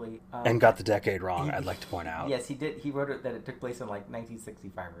briefly, and got the decade wrong, I'd like to point out. Yes, he did. He wrote it that it took place in like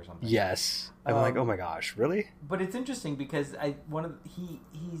 1965 or something. Yes, I'm like, oh my gosh, really? But it's interesting because he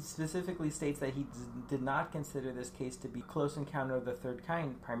specifically states that he did not consider this case to be close encounter of the third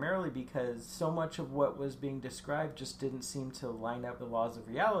kind, primarily because so much of what was being described just didn't seem to line up with the laws of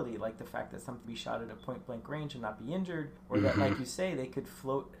reality, like the fact that something be shot at a point blank range and not be injured, or that, like you say, they could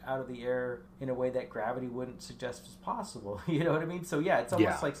float out of the air in a way that gravity wouldn't suggest was possible. You know what I mean? So yeah, it's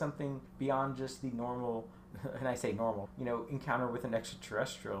almost like something beyond just the normal. And I say normal, you know, encounter with an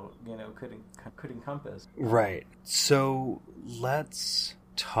extraterrestrial, you know, could encompass. Right. So let's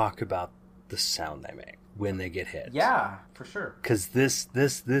talk about the sound they make when they get hit. Yeah, for sure. Because this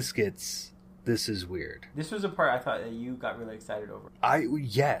is weird. This was a part I thought that you got really excited over.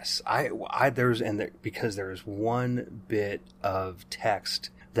 Because there's one bit of text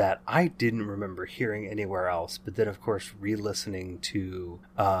that I didn't remember hearing anywhere else, but then of course re-listening to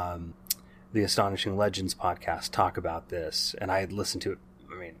the Astonishing Legends podcast talk about this, and I had listened to it,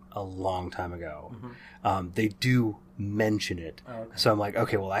 a long time ago. Mm-hmm. They do mention it. Oh, okay. So I'm like,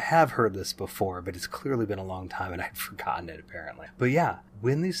 okay, well, I have heard this before, but it's clearly been a long time and I'd forgotten it apparently. But yeah,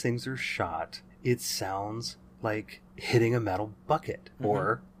 when these things are shot, it sounds like hitting a metal bucket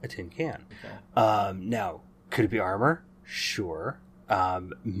or a tin can. Okay. Now, could it be armor? Sure.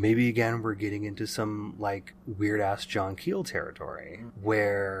 Maybe again, we're getting into some like weird ass John Keel territory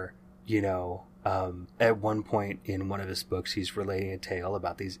where, you know, at one point in one of his books, he's relating a tale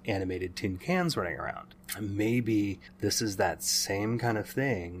about these animated tin cans running around. Maybe this is that same kind of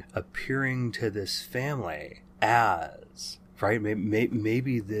thing appearing to this family as, right?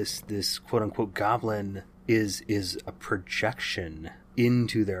 Maybe this quote unquote goblin is a projection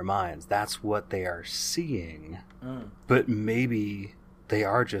into their minds. That's what they are seeing. But maybe they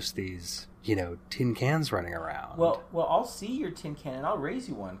are just these, you know, tin cans running around. Well, I'll see your tin can and I'll raise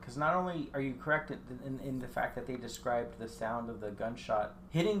you one, because not only are you correct in the fact that they described the sound of the gunshot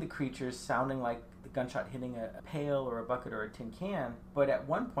hitting the creatures sounding like the gunshot hitting a pail or a bucket or a tin can, but at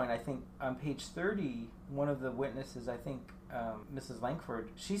one point, I think on page 30, one of the witnesses, I think Mrs.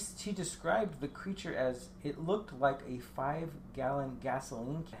 Langford, she described the creature as it looked like a 5-gallon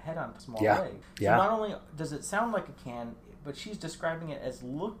gasoline head on a small leg. So not only does it sound like a can, but she's describing it as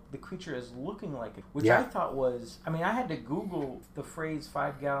the creature as looking like it, which I thought was, I had to Google the phrase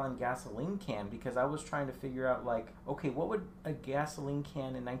 5-gallon gasoline can because I was trying to figure out, like, okay, what would a gasoline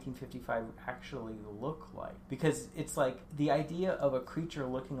can in 1955 actually look like? Because it's like the idea of a creature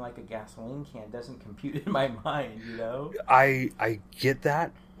looking like a gasoline can doesn't compute in my mind, you know? I get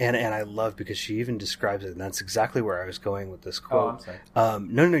that. And I love, because she even describes it, and that's exactly where I was going with this quote. Oh,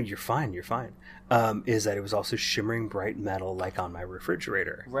 I'm sorry. No, you're fine. Is that it was also shimmering bright metal like on my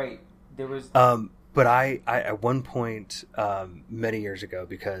refrigerator. Right. There was... But I at one point, many years ago,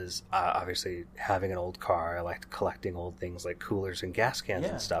 because obviously having an old car, I liked collecting old things like coolers and gas cans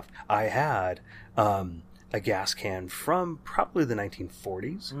and stuff. I had a gas can from probably the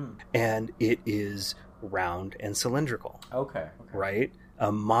 1940s, and it is round and cylindrical. Okay. Right?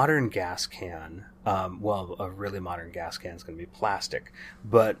 A modern gas can, a really modern gas can is going to be plastic,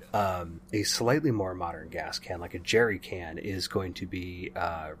 but a slightly more modern gas can, like a jerry can, is going to be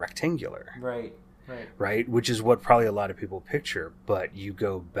rectangular. Right? Which is what probably a lot of people picture, but you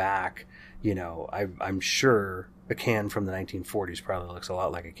go back, you know, I'm sure a can from the 1940s probably looks a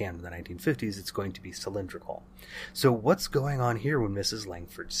lot like a can from the 1950s. It's going to be cylindrical. So what's going on here when Mrs.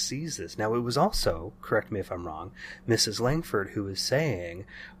 Langford sees this? Now, it was also, correct me if I'm wrong, Mrs. Langford who was saying,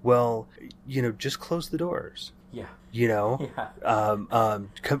 well, you know, just close the doors. Yeah. You know? Yeah.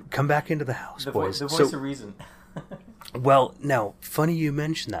 Come back into the house, boys. The voice of reason. Well, now, funny you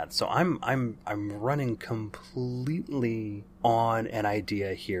mention that. So I'm running completely on an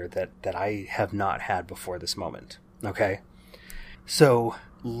idea here that I have not had before this moment. Okay? So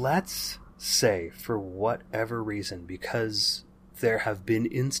let's say, for whatever reason, because there have been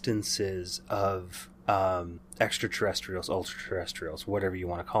instances of extraterrestrials, ultraterrestrials, whatever you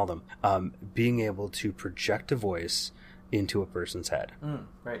want to call them, being able to project a voice into a person's head.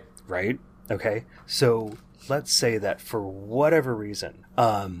 Right? Okay? So let's say that for whatever reason,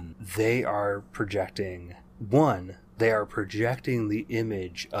 they are projecting the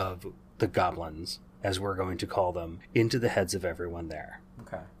image of the goblins, as we're going to call them, into the heads of everyone there.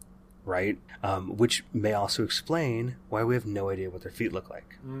 Okay. Right? Which may also explain why we have no idea what their feet look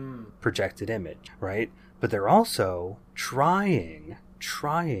like. Projected image, right? But they're also trying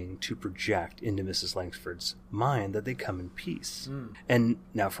trying to project into Mrs. Langsford's mind that they come in peace. And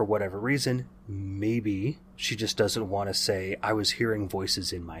now, for whatever reason, maybe she just doesn't want to say, I was hearing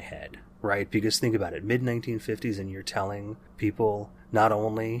voices in my head, right? Because think about it, mid-1950s, and you're telling people not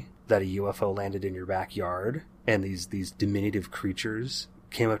only that a UFO landed in your backyard and these diminutive creatures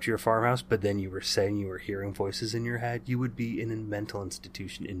came up to your farmhouse, but then you were saying you were hearing voices in your head, you would be in a mental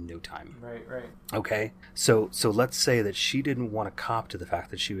institution in no time. Right. Okay? So let's say that she didn't want to cop to the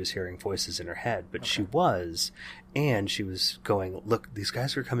fact that she was hearing voices in her head, but she was, and she was going, look, these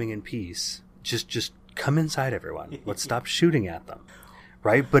guys are coming in peace. Just come inside, everyone. Let's stop shooting at them.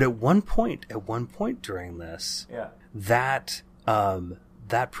 Right? But at one point during this, that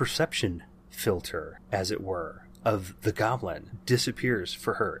perception filter, as it were, of the goblin disappears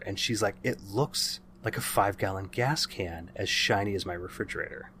for her, and she's like, it looks like a 5-gallon gas can as shiny as my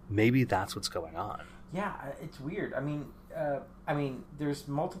refrigerator. Maybe that's what's going on. Yeah, it's weird. I mean, there's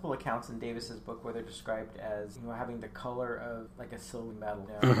multiple accounts in Davis's book where they're described as, having the color of like a silver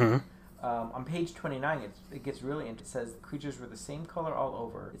metal. On page 29, it gets really interesting. It says the creatures were the same color all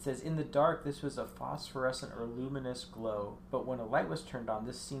over. It says, in the dark, this was a phosphorescent or luminous glow, but when a light was turned on,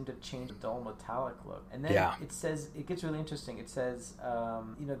 this seemed to change a dull metallic look. And then it says, it gets really interesting. It says,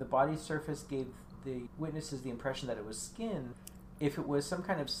 the body surface gave the witnesses the impression that it was skin. If it was some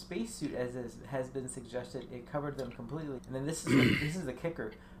kind of spacesuit, as has been suggested, it covered them completely. And then this is the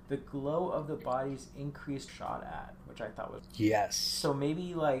kicker. The glow of the bodies increased shot at, which I thought was... Yes. So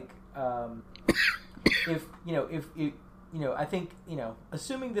maybe, like, if I think,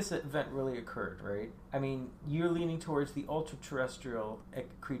 assuming this event really occurred, right? I mean, you're leaning towards the ultra-terrestrial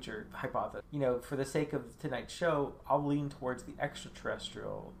creature hypothesis. For the sake of tonight's show, I'll lean towards the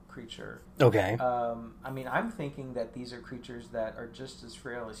extraterrestrial creature. Okay. I'm thinking that these are creatures that are just as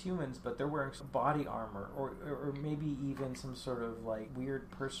frail as humans, but they're wearing some body armor, or maybe even some sort of, like,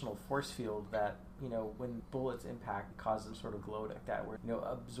 weird personal force field that, when bullets impact, causes some sort of glow like that, where,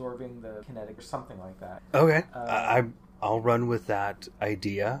 absorbing the kinetic or something like that. Okay. I'll run with that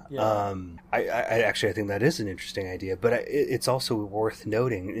idea. Yeah. I think that is an interesting idea, but it's also worth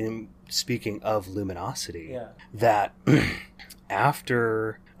noting, in speaking of luminosity, that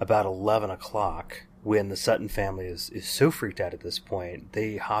after about 11 o'clock, when the Sutton family is so freaked out at this point,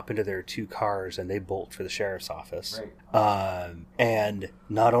 they hop into their 2 cars and they bolt for the sheriff's office. Right. And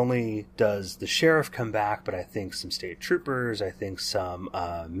not only does the sheriff come back, but I think some state troopers, I think some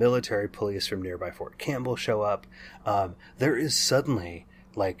military police from nearby Fort Campbell show up. There is suddenly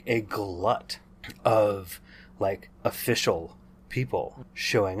like a glut of like official people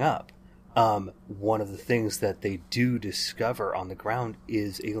showing up. One of the things that they do discover on the ground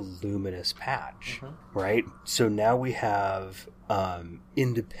is a luminous patch, right? So now we have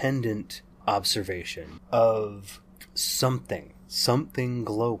independent observation of something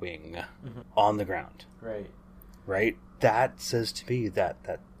glowing on the ground. Right? That says to me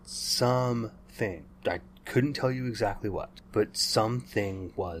that something, I couldn't tell you exactly what, but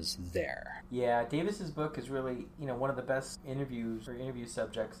something was there. Yeah, Davis's book is really, one of the best interview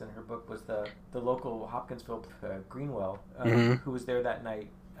subjects in her book was the local Hopkinsville Greenwell, who was there that night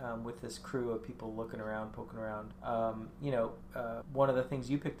with this crew of people looking around, poking around. One of the things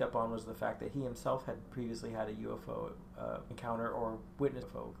you picked up on was the fact that he himself had previously had a UFO encounter or witnessed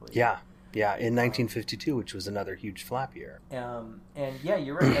UFO. Yeah, in 1952, which was another huge flap year. And yeah,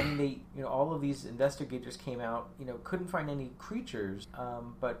 you're right. I mean, all of these investigators came out, couldn't find any creatures,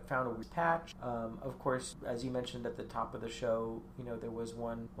 but found a weird patch. Of course, as you mentioned at the top of the show, there was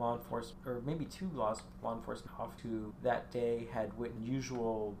one law enforcement, or maybe 2 law enforcement officers who that day had witnessed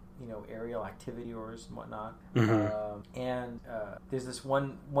unusual, aerial activity or whatnot. And there's this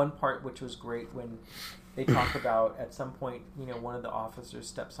one part which was great when they talk about at some point, one of the officers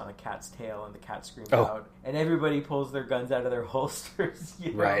steps on a cat's tail and the cat screams out, and everybody pulls their guns out of their holsters.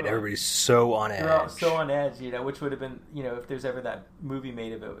 Right, everybody's so on edge. They're all so on edge, which would have been, if there's ever that movie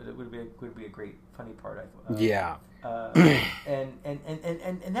made of it, it would be a great funny part. I thought. Yeah.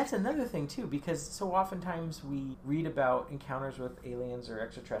 And that's another thing too, because so oftentimes we read about encounters with aliens or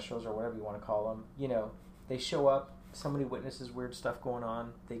extraterrestrials or whatever you want to call them. They show up. Somebody witnesses weird stuff going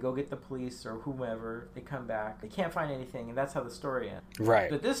on. They go get the police or whomever. They come back. They can't find anything, and that's how the story ends. Right.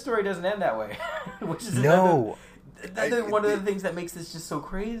 But this story doesn't end that way, which is one of the things that makes this just so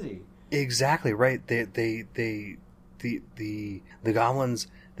crazy. Exactly right. The goblins.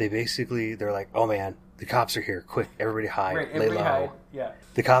 They're like, oh man, the cops are here. Quick, everybody hide. Right, lay low. Hide. Yeah.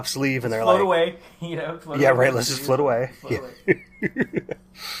 The cops leave, and they're float like, away. Yeah, right. Let's just float away.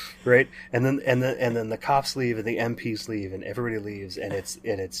 Right, and then the cops leave and the MPs leave and everybody leaves and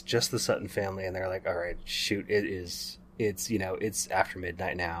it's just the Sutton family and they're like, all right, shoot, it is it's it's after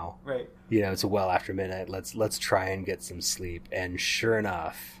midnight now. Right. It's well after midnight. Let's try and get some sleep. And sure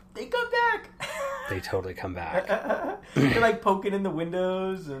enough, They come back. they totally come back. They're like poking in the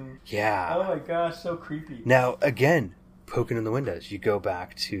windows and Yeah. oh my gosh, so creepy. Now, again, poking in the windows, you go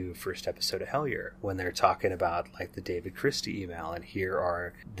back to first episode of Hellier when they're talking about like the David Christie email, and here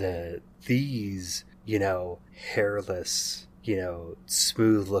are these hairless,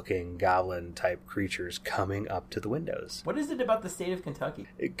 smooth looking goblin type creatures coming up to the windows. What is it about the state of Kentucky?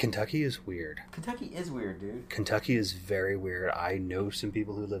 Kentucky is weird. Kentucky is weird, dude. Kentucky is very weird. I know some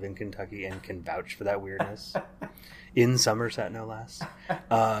people who live in Kentucky and can vouch for that weirdness. In Somerset, no less.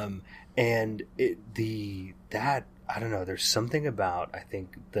 And I don't know, there's something about, I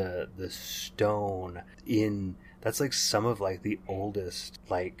think, the stone in, that's like some of like the oldest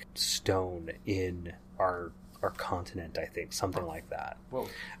like stone in our continent, I think, something like that. Whoa.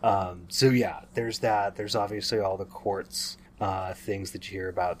 So yeah, there's that. There's obviously all the quartz things that you hear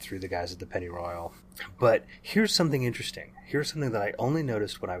about through the guys at the Pennyroyal. But here's something interesting. Here's something that I only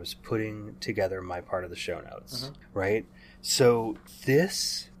noticed when I was putting together my part of the show notes, right? So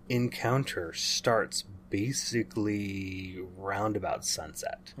this encounter starts basically round about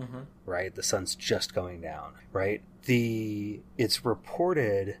sunset, right? The sun's just going down, right? It's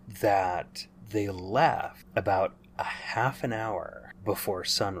reported that they left about a half an hour before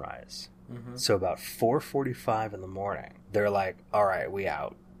sunrise. So about 4:45 in the morning, they're like, all right, we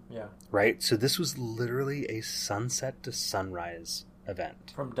out. Yeah. Right? So this was literally a sunset to sunrise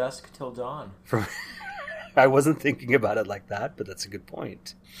event. From dusk till dawn. I wasn't thinking about it like that, but that's a good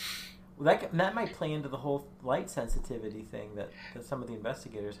point. Well, that might play into the whole light sensitivity thing that some of the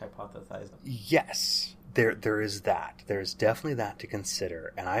investigators hypothesized. Yes, there is that. There's definitely that to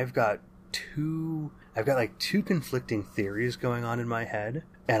consider, and I've got two conflicting theories going on in my head,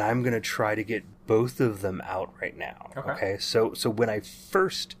 and I'm going to try to get both of them out right now. Okay? So when I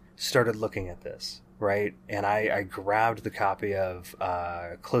first started looking at this, right, and I grabbed the copy of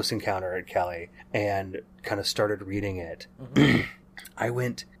Close Encounter at Kelly and kind of started reading it, I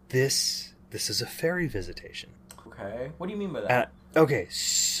went, this is a fairy visitation. Okay. What do you mean by that? Okay,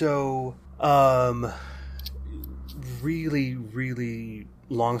 so really, really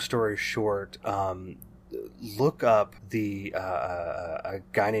long story short, look up a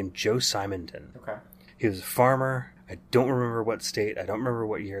guy named Joe Simonton. Okay. He was a farmer. I don't remember what state. I don't remember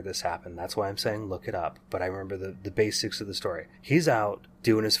what year this happened. That's why I'm saying look it up. But I remember the basics of the story. He's out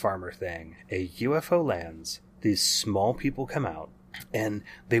doing his farmer thing. A UFO lands. These small people come out, and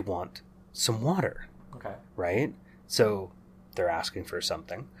they want some water. Okay. Right? So they're asking for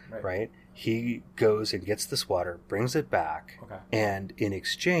something. Right? He goes and gets this water, brings it back, and in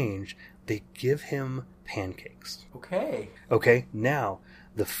exchange, they give him pancakes. Okay, now,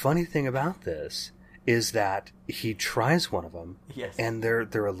 the funny thing about this is that he tries one of them, and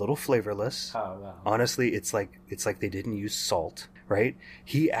they're a little flavorless. Oh, wow. Honestly, it's like they didn't use salt, right?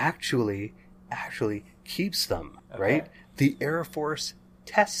 He actually keeps them, right? The Air Force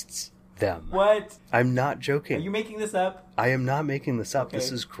tests them. What? I'm not joking. Are you making this up? I am not making this up.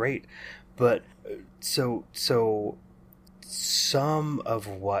 This is great. But so some of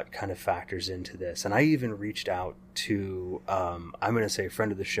what kind of factors into this, and I even reached out to I'm going to say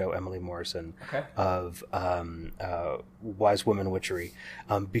friend of the show, Emily Morrison of Wise Woman Witchery,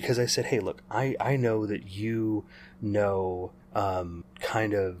 because I said, hey, look, I know that you know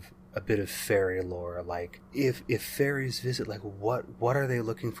kind of a bit of fairy lore, like if fairies visit, like what are they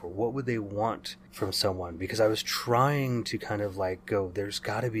looking for? What would they want from someone? Because I was trying to kind of like go, there's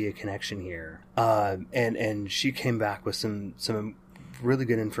got to be a connection here, and she came back with some really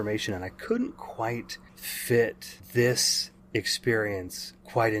good information, and I couldn't quite fit this experience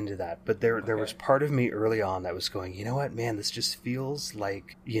quite into that, but there was part of me early on that was going, you know what, man, this just feels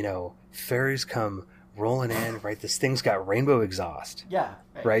like, fairies come rolling in, right? This thing's got rainbow exhaust. Yeah.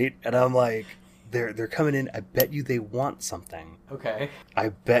 Right? And I'm like, they're coming in. I bet you they want something. Okay. I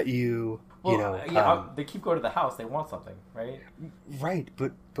bet you, they keep going to the house. They want something, right? Right.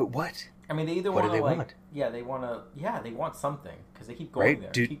 But what? I mean, they either what want do they to, want? Yeah, they want to, they want something because they keep going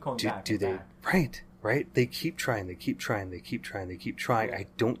there. Keep going back. Do they? Back. Right. They keep trying. They keep trying. I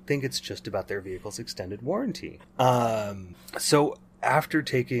don't think it's just about their vehicle's extended warranty. So after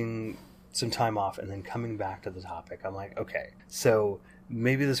taking some time off and then coming back to the topic, I'm like, okay, so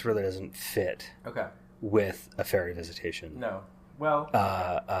maybe this really doesn't fit with a fairy visitation. No. Well,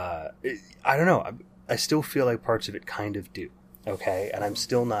 I don't know. I still feel like parts of it kind of do. Okay. And I'm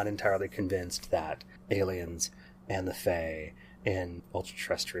still not entirely convinced that aliens and the Fae and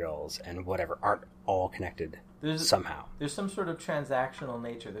ultra-terrestrials and whatever aren't all connected somehow. There's some sort of transactional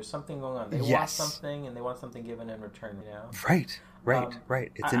nature. There's something going on. They want Yes. something, and they want something given in return. You know.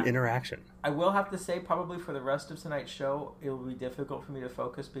 Right. It's an interaction. I will have to say, probably for the rest of tonight's show, it will be difficult for me to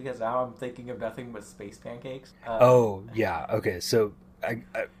focus because now I'm thinking of nothing but space pancakes. Oh yeah. Okay. So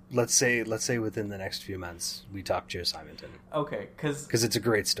let's say within the next few months we talk Joe Simonton. Okay, because it's a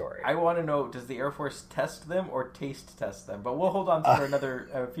great story. I want to know: does the Air Force test them or taste test them? But we'll hold on to for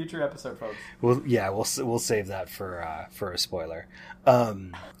another future episode, folks. Well, yeah, we'll save that for a spoiler.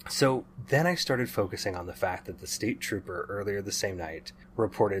 So then I started focusing on the fact that the state trooper earlier the same night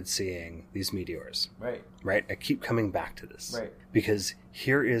reported seeing these meteors. Right. Right. I keep coming back to this. Right. Because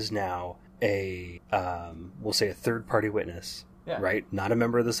here is now we'll say a third party witness. Yeah. Right. Not a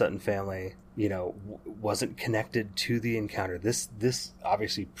member of the Sutton family. You know, wasn't connected to the encounter. This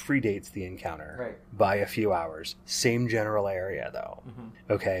obviously predates the encounter by a few hours. Same general area though. Mm-hmm.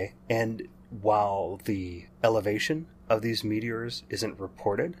 Okay. And while the elevation of these meteors isn't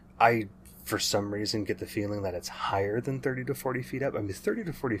reported, I, for some reason, get the feeling that it's higher than 30 to 40 feet up. I mean, 30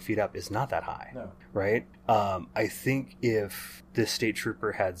 to 40 feet up is not that high. No. Right? I think if the state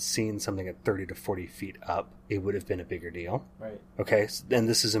trooper had seen something at 30 to 40 feet up, it would have been a bigger deal. Right. Okay? And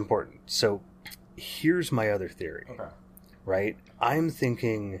this is important. So here's my other theory. Okay. Right? I'm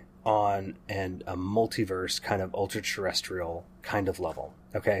thinking on a multiverse kind of ultra-terrestrial kind of level.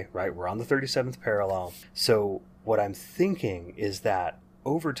 Okay? Right? We're on the 37th parallel. So what I'm thinking is that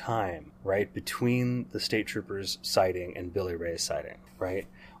over time, right, between the state trooper's sighting and Billy Ray's sighting, right,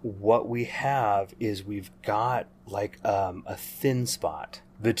 what we have is we've got like a thin spot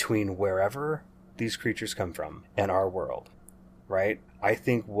between wherever these creatures come from and our world, right? I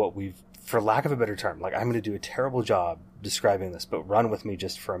think what we've, for lack of a better term, like I'm going to do a terrible job describing this, but run with me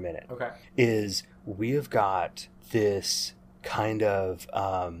just for a minute. Okay. Is we have got this kind of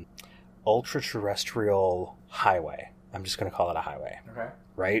ultra-terrestrial highway. I'm just going to call it a highway. Okay.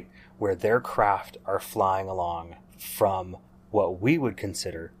 Right? Where their craft are flying along from what we would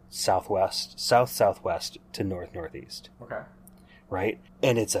consider south-southwest to north-northeast. Okay. Right?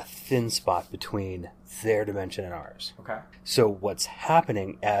 And it's a thin spot between their dimension and ours. Okay. So what's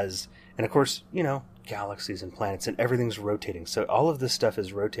happening and of course, you know, galaxies and planets and everything's rotating. So all of this stuff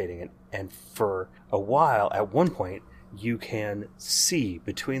is rotating. And for a while, at one point, you can see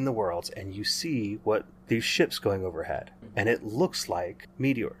between the worlds and you see what these ships going overhead. And it looks like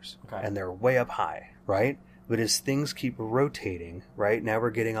meteors. Okay. And they're way up high, right? But as things keep rotating, right? Now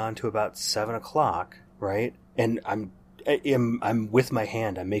we're getting on to about 7 o'clock, right? And I'm with my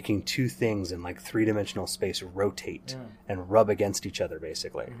hand, I'm making two things in like 3-dimensional space rotate and rub against each other,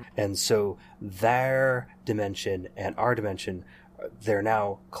 basically. Mm-hmm. And so their dimension and our dimension, they're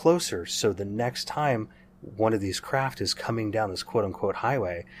now closer. So the next time one of these craft is coming down this quote-unquote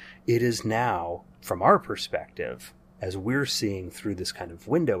highway, it is now, from our perspective, as we're seeing through this kind of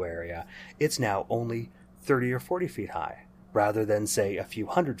window area, it's now only 30 or 40 feet high, rather than, say, a few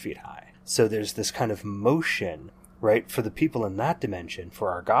hundred feet high. So there's this kind of motion, right, for the people in that dimension, for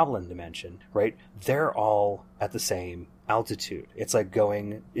our goblin dimension, right, they're all at the same altitude. It's like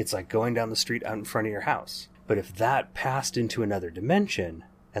going down the street out in front of your house. But if that passed into another dimension,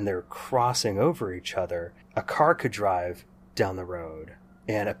 and they're crossing over each other, a car could drive down the road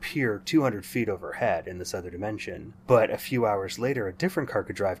and appear 200 feet overhead in this other dimension. But a few hours later, a different car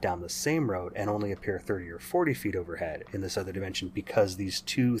could drive down the same road and only appear 30 or 40 feet overhead in this other dimension because these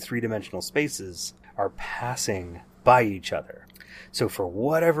two 3-dimensional spaces are passing by each other. So for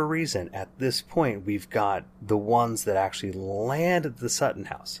whatever reason, at this point, we've got the ones that actually land at the Sutton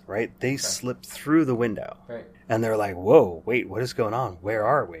house, right? They slipped through the window. Right. And they're like, whoa, wait, what is going on? Where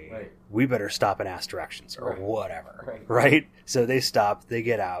are we? Right. We better stop and ask directions or whatever. Right? So they stop, they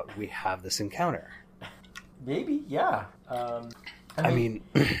get out, we have this encounter. Maybe, yeah. I mean,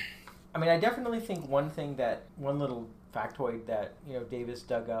 I definitely think one little factoid that, you know, Davis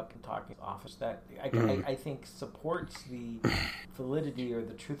dug up in talking to office that I think supports the validity or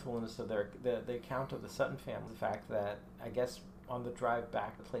the truthfulness of the account of the Sutton family. The fact that, I guess, on the drive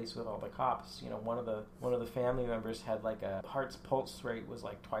back to the place with all the cops, you know, one of the family members had like a heart's pulse rate was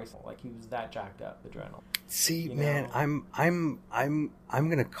like twice, like he was that jacked up, adrenaline. See, you man, know? I'm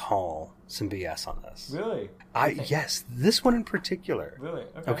gonna call some BS on this. Really? Yes, this one in particular. Really?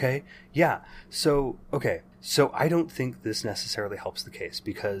 Okay. Yeah. So I don't think this necessarily helps the case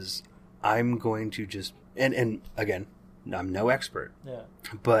because I'm going to just and again, I'm no expert. Yeah.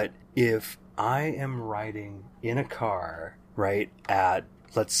 But if I am riding in a car, right, at,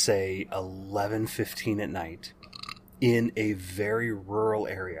 let's say, 11:15 at night in a very rural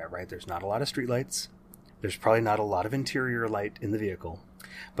area, right? There's not a lot of streetlights. There's probably not a lot of interior light in the vehicle.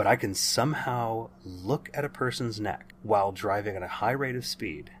 but I can somehow look at a person's neck while driving at a high rate of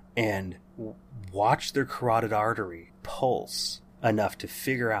speed and watch their carotid artery pulse enough to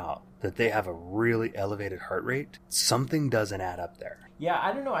figure out that they have a really elevated heart rate, something doesn't add up there. Yeah,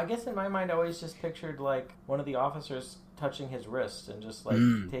 I don't know. I guess in my mind, I always just pictured like one of the officers touching his wrist and just like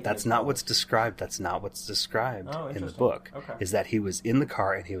taking. That's not what's described. That's not what's described in the book. Okay. Is that he was in the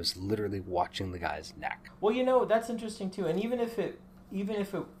car and he was literally watching the guy's neck. Well, that's interesting too. And even if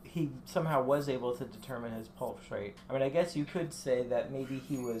he somehow was able to determine his pulse rate, I mean, I guess you could say that maybe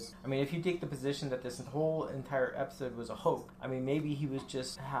he was. I mean, if you take the position that this whole entire episode was a hoax, I mean, maybe he was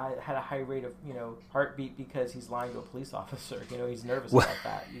just had a high rate of heartbeat because he's lying to a police officer. He's nervous about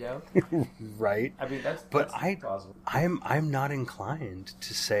that. Right. I mean, that's plausible. I'm not inclined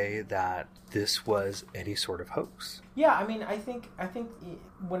to say that this was any sort of hoax. Yeah, I mean, I think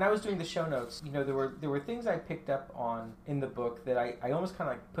when I was doing the show notes, there were things I picked up on in the book that I almost kind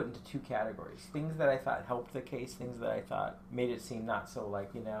of like put into two categories: things that I thought helped the case, things that I thought made it seem not so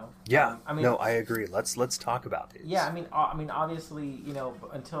Yeah, I mean, no, I agree. Let's talk about these. Yeah, I mean, obviously,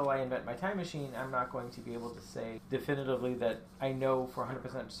 until I invent my time machine, I'm not going to be able to say definitively that I know for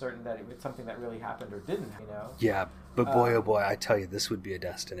 100% certain that it was something that really happened or didn't. Yeah, but boy, oh boy, I tell you, this would be a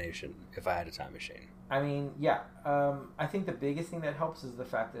destination if I had a time machine. I mean, yeah. I think the biggest thing that helps is the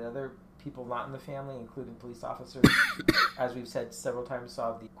fact that other people not in the family, including police officers, as we've said several times,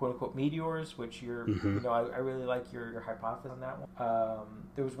 saw the quote-unquote meteors, which I really like your hypothesis on that one.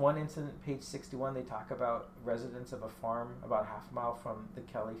 There was one incident, page 61, they talk about residents of a farm about half a mile from the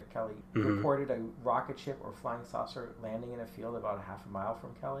Kelly reported a rocket ship or flying saucer landing in a field about a half a mile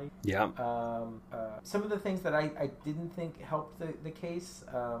from Kelly. Yeah. Some of the things that I didn't think helped the case,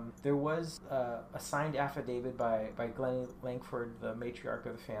 there was a signed affidavit by Glennie Langford, the matriarch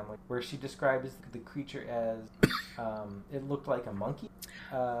of the family, where she describes the creature as it looked like a monkey.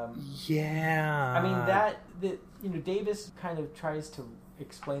 Yeah. I mean, Davis kind of tries to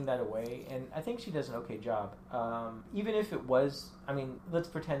explain that away, and I think she does an okay job. Even if it was, I mean, let's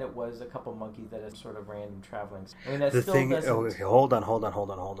pretend it was a couple monkeys that had sort of random traveling. I mean, that still doesn't... Okay, hold on.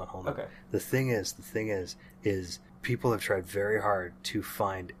 Okay. The thing is people have tried very hard to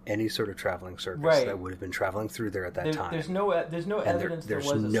find any sort of traveling circus that would have been traveling through there at that time. There's no evidence.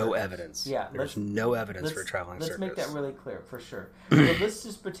 There's no evidence. Yeah, there's no evidence for a traveling circus. Let's make that really clear for sure. So let's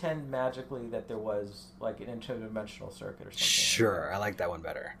just pretend magically that there was like an interdimensional circuit or something. Sure, I like that one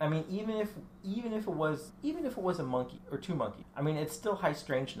better. I mean, even if it was a monkey or two monkeys, I mean, it's still high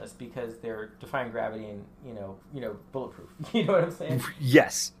strangeness because they're defying gravity and bulletproof. You know what I'm saying?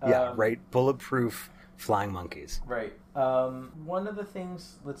 Yes. Yeah. Right. Bulletproof. Flying monkeys. Right. One of the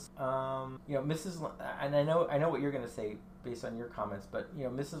things, Mrs. And I know what you're going to say based on your comments, but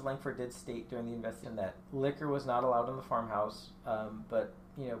Mrs. Langford did state during the investigation that liquor was not allowed in the farmhouse, but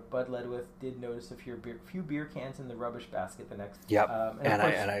Bud Ledwith did notice a few beer cans in the rubbish basket the next. Yep.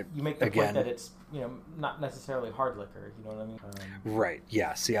 And you make the point that it's not necessarily hard liquor. You know what I mean? Right.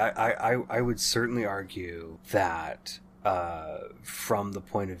 Yeah. See, I would certainly argue that. From the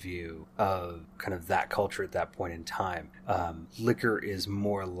point of view of kind of that culture at that point in time, liquor is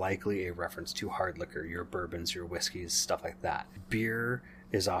more likely a reference to hard liquor, your bourbons, your whiskeys, stuff like that. Beer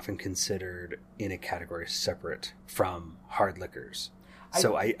is often considered in a category separate from hard liquors.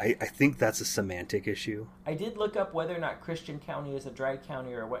 So I think that's a semantic issue. I did look up whether or not Christian County is a dry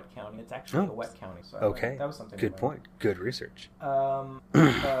county or a wet county. It's actually a wet county. So okay. That was something. Good point. Good research. Some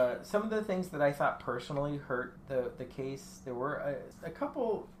of the things that I thought personally hurt the case, there were a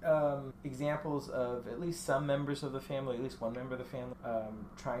couple examples of at least some members of the family, at least one member of the family,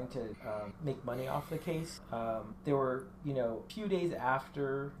 trying to make money off the case. There were, a few days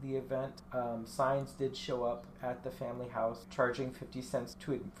after the event, signs did show up at the family house charging 50 cents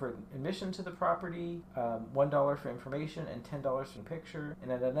for admission to the property, $1 for information, and $10 for the picture.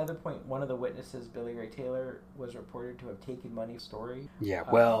 And at another point, one of the witnesses, Billy Ray Taylor, was reported to have taken money for the story. Yeah,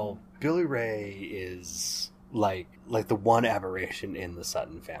 well, Billy Ray is like the one aberration in the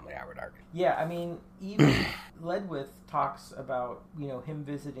Sutton family, I would argue. Yeah, I mean, even Ledwith talks about, him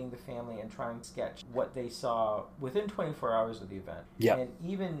visiting the family and trying to sketch what they saw within 24 hours of the event. Yeah. And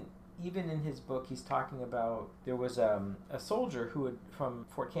even in his book, he's talking about there was a soldier from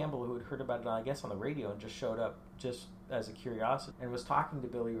Fort Campbell who had heard about it, I guess, on the radio and just showed up just as a curiosity, and was talking to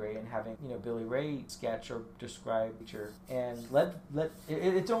Billy Ray and having Billy Ray sketch or describe picture, and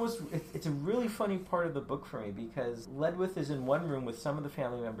it's a really funny part of the book for me, because Ledwith is in one room with some of the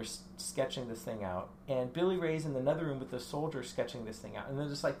family members sketching this thing out, and Billy Ray's in another room with the soldier sketching this thing out, and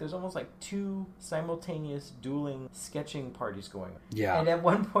there's almost like two simultaneous dueling sketching parties going on. Yeah. And at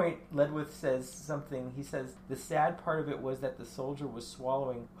one point Ledwith says something. He says the sad part of it was that the soldier was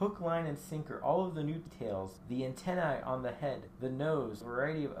swallowing hook, line, and sinker all of the new details, the antennae on the head, the nose, a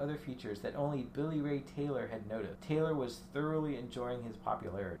variety of other features that only Billy Ray Taylor had noticed. Taylor was thoroughly enjoying his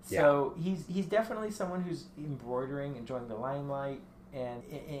popularity. Yeah. So he's definitely someone who's embroidering, enjoying the limelight, and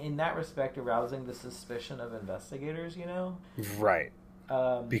in that respect arousing the suspicion of investigators, Right.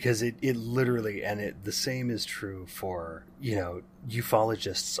 Because it literally, and the same is true for,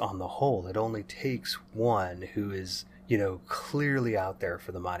 ufologists on the whole. It only takes one who is clearly out there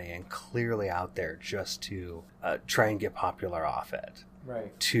for the money and clearly out there just to try and get popular off it.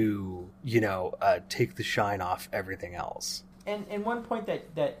 Right. To, take the shine off everything else. And one point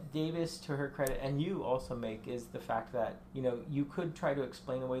that Davis, to her credit, and you also make, is the fact that, you could try to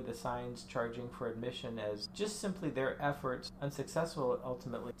explain away the signs charging for admission as just simply their efforts, unsuccessful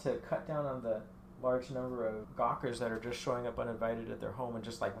ultimately, to cut down on the large number of gawkers that are just showing up uninvited at their home and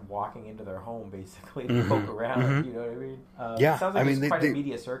just like walking into their home basically to poke around. You know what I mean? Yeah, it sounds like it's quite a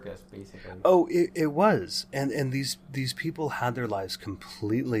media circus basically. Oh, it was, and these people had their lives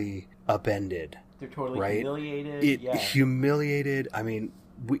completely upended. They're totally right? Humiliated. Humiliated. I mean,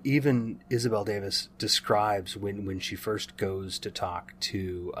 even Isabel Davis describes when she first goes to talk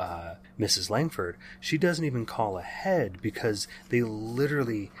to Mrs. Langford, she doesn't even call ahead because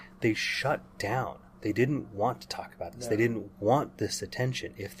they shut down. They didn't want to talk about this. No. They didn't want this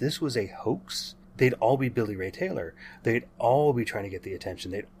attention. If this was a hoax, they'd all be Billy Ray Taylor. They'd all be trying to get the attention.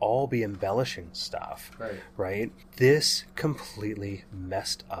 They'd all be embellishing stuff. Right? This completely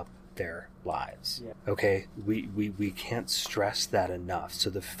messed up their lives. Yeah. Okay? We can't stress that enough. So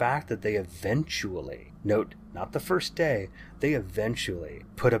the fact that they eventually, note, not the first day, they eventually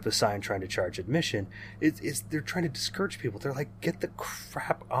put up a sign trying to charge admission, they're trying to discourage people. They're like, get the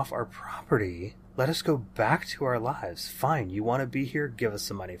crap off our property. Let us go back to our lives. Fine, you want to be here? Give us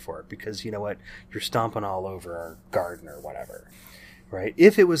some money for it, because you know what? You're stomping all over our garden or whatever. Right?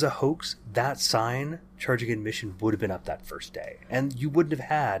 If it was a hoax, that sign charging admission would have been up that first day. And you wouldn't have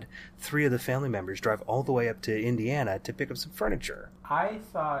had 3 of the family members drive all the way up to Indiana to pick up some furniture. I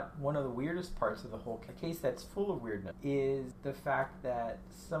thought one of the weirdest parts of the whole case that's full of weirdness is the fact that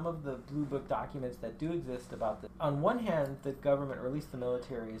some of the Blue Book documents that do exist about this, on one hand, the government, or at least the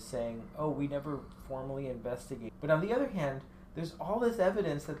military, is saying, oh, we never formally investigate. But on the other hand, there's all this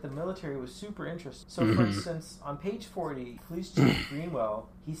evidence that the military was super interested. So, for instance, on page 40, Police Chief Greenwell,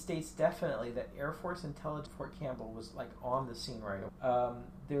 he states definitely that Air Force Intelligence Fort Campbell was like on the scene right away.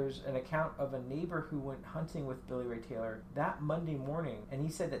 There's an account of a neighbor who went hunting with Billy Ray Taylor that Monday morning, and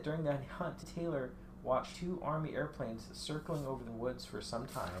he said that during that hunt, Taylor watched 2 Army airplanes circling over the woods for some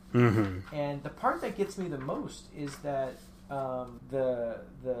time. And the part that gets me the most is that the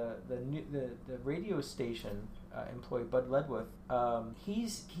radio station employee, Bud Ledwith,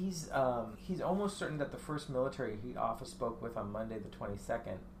 he's almost certain that the first military officer spoke with on Monday the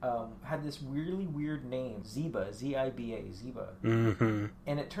 22nd had this really weird name, Ziba, Z-I-B-A, Ziba.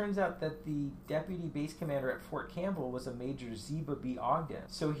 And it turns out that the deputy base commander at Fort Campbell was a Major Ziba B. Ogden.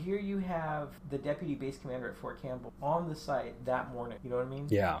 So here you have the deputy base commander at Fort Campbell on the site that morning. You know what I mean?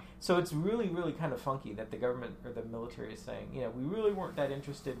 Yeah. So it's really, really kind of funky that the government or the military is saying, we really weren't that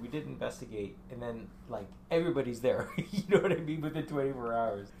interested, we did investigate, and then, like, everybody's there. You know what I mean? Within 24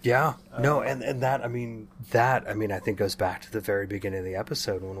 hours. Yeah. No, and that, I think goes back to the very beginning of the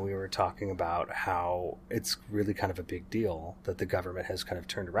episode when we were talking about how it's really kind of a big deal that the government has kind of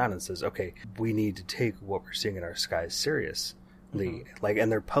turned around and says, okay, we need to take what we're seeing in our skies seriously. Like,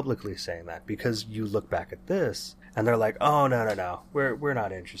 and they're publicly saying that, because you look back at this and they're like, oh, no, we're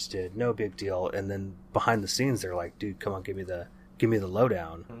not interested. No big deal. And then behind the scenes, they're like, dude, come on, give me the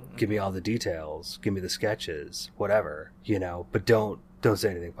lowdown, give me all the details, give me the sketches, whatever, but don't say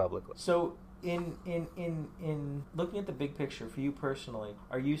anything publicly. So in looking at the big picture for you personally,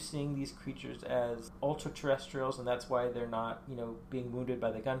 are you seeing these creatures as ultra-terrestrials, and that's why they're not, being wounded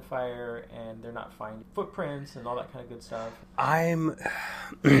by the gunfire, and they're not finding footprints and all that kind of good stuff?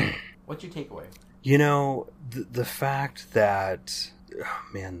 What's your takeaway? The fact that,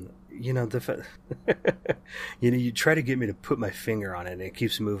 you try to get me to put my finger on it and it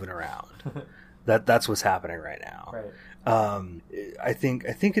keeps moving around. That's what's happening right now. Right. I think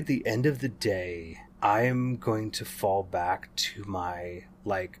at the end of the day, I'm going to fall back to my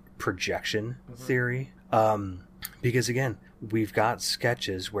projection theory. Because again, we've got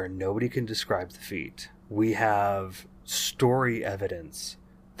sketches where nobody can describe the feat. We have story evidence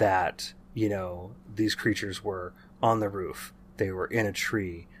that, these creatures were on the roof. They were in a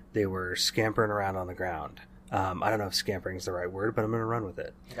tree. They were scampering around on the ground. I don't know if scampering is the right word, but I'm going to run with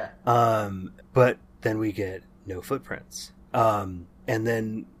it. Okay. But then we get no footprints. And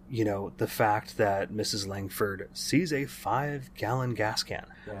then, the fact that Mrs. Langford sees a 5-gallon gas can.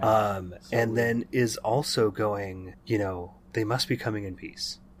 Yeah. And then is also going, they must be coming in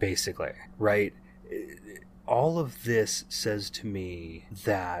peace, basically, right? All of this says to me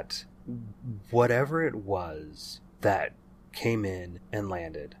that whatever it was that came in and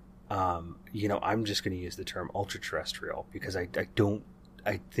landed, I'm just going to use the term ultra-terrestrial because I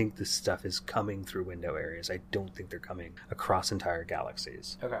think this stuff is coming through window areas. I don't think they're coming across entire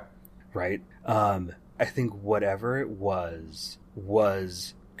galaxies. Okay. Right? I think whatever it was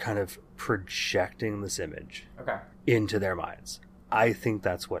kind of projecting this image into their minds. I think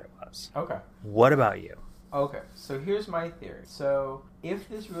that's what it was. Okay. What about you? Okay, so here's my theory. So if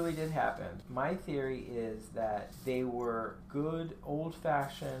this really did happen, my theory is that they were good,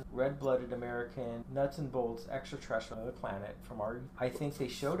 old-fashioned, red-blooded American, nuts and bolts, extraterrestrial on the planet from our... I think they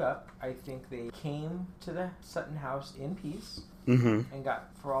showed up. I think they came to the Sutton house in peace and got,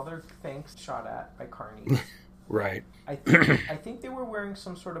 for all their thanks, shot at by Carney. Right. I think they were wearing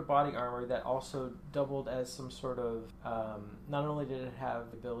some sort of body armor that also doubled as some sort of, not only did it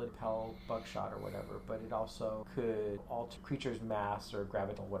have the ability to repel buckshot or whatever, but it also could alter creatures' mass or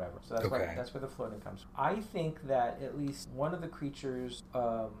gravity or whatever. So that's where the floating comes from. I think that at least one of the creatures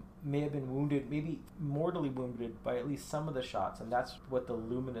may have been wounded, maybe mortally wounded by at least some of the shots, and that's what the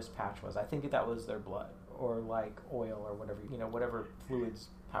luminous patch was. I think that was their blood or like oil or whatever, whatever fluids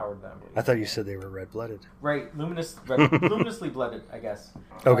powered them. I thought you said they were red-blooded. Right, luminously blooded, I guess.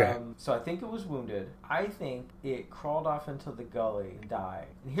 Okay. So I think it was wounded. I think it crawled off into the gully and died.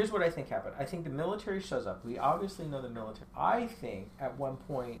 And here's what I think happened. I think the military shows up. We obviously know the military. I think at one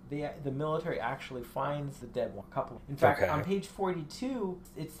point the military actually finds the dead one. In fact, on page 42,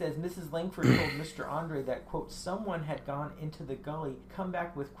 it says Mrs. Langford told Mr. Andre that, quote, someone had gone into the gully, come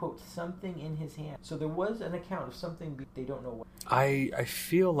back with, quote, something in his hand. So there was an account of something they don't know what. I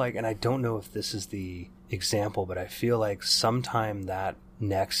feel like, and I don't know if this is the example, but I feel like sometime that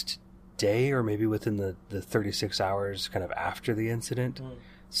next day or maybe within the 36 hours kind of after the incident,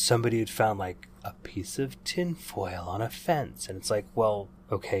 somebody had found like a piece of tinfoil on a fence. And it's like, well,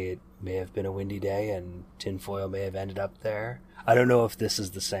 okay, it may have been a windy day and tinfoil may have ended up there. I don't know if this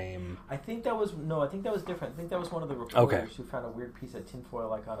is the same. I think that was different. I think that was one of the reporters who found a weird piece of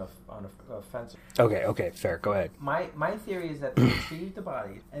tinfoil like on a fence. Okay, fair. Go ahead. My theory is that they retrieved the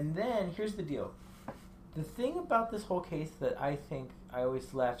body, and then here's the deal. The thing about this whole case that I think I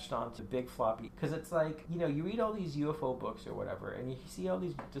always latched on to Big Floppy, because it's like, you read all these UFO books or whatever, and you see all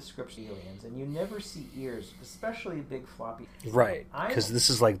these descriptions of aliens, and you never see ears, especially Big Floppy. Right, because this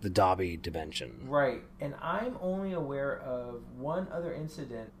is like the Dobby dimension. Right, and I'm only aware of one other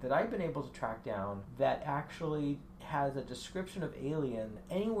incident that I've been able to track down that actually has a description of alien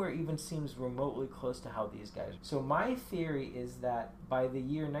anywhere even seems remotely close to how these guys. So my theory is that by the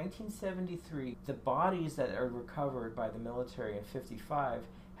year 1973, the bodies that are recovered by the military in 55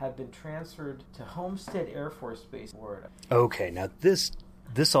 have been transferred to Homestead Air Force Base, Florida. Okay, now this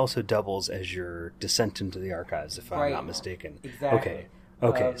also doubles as your descent into the archives, if I'm not mistaken. Exactly.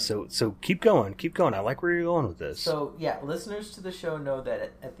 Okay, so keep going. I like where you're going with this. So, yeah, listeners to the show know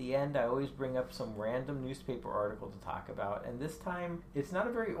that at the end I always bring up some random newspaper article to talk about, and this time it's not a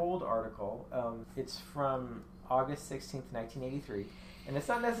very old article. It's from August 16th, 1983, and it's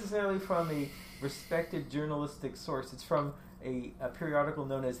not necessarily from a respected journalistic source. It's from a periodical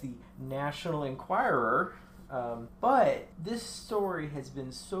known as the National Enquirer. But this story has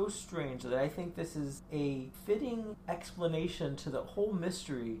been so strange that I think this is a fitting explanation to the whole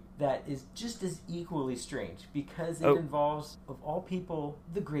mystery that is just as equally strange because it involves, of all people,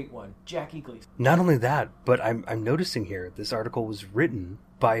 the great one, Jackie Gleason. Not only that, but I'm noticing here this article was written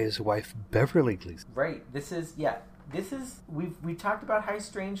by his wife Beverly Gleason. Right. This is we've talked about high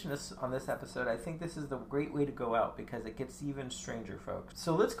strangeness on this episode. I think this is the great way to go out because it gets even stranger, folks.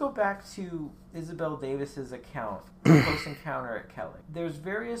 So let's go back to Isabel Davis's account, Close Encounter at Kelly. There's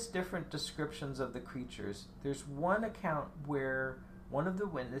various different descriptions of the creatures. There's one account where One of the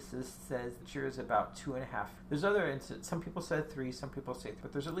witnesses says the cheer is about 2.5. There's other incidents. Some people said 3, some people say 3,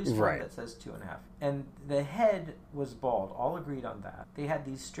 but there's at least one that says 2.5. And the head was bald. All agreed on that. They had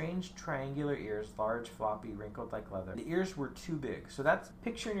these strange triangular ears, large, floppy, wrinkled like leather. The ears were too big. So that's,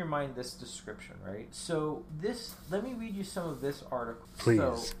 picture in your mind this description, right? So let me read you some of this article. Please.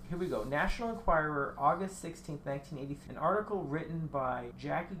 So here we go. National Enquirer, August 16th, 1983. An article written by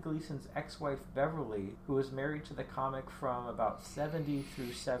Jackie Gleason's ex-wife Beverly, who was married to the comic from about 70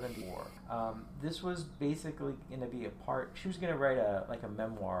 through 74. This was basically going to be she was going to write a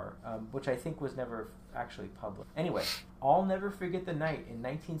memoir, which I think was never actually published. Anyway, I'll never forget the night in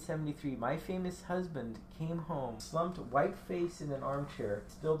 1973. My famous husband came home, slumped white-faced in an armchair,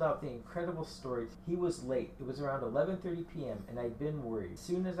 spilled out the incredible story. He was late. It was around 11:30 p.m. and I'd been worried. As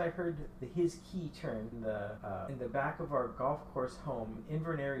soon as I heard his key turn in the back of our golf course home in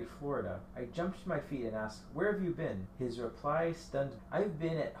Inverness, Florida, I jumped to my feet and asked, "Where have you been?" His reply stunned. "I've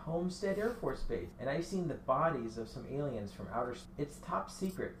been at Homestead Air Force Base, and I've seen the bodies of some aliens from outer space. It's top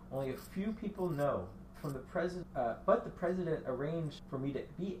secret. Only a few people know. From the president, but the president arranged for me to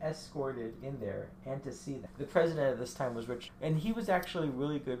be escorted in there and to see them." The president at this time was Rich, and he was actually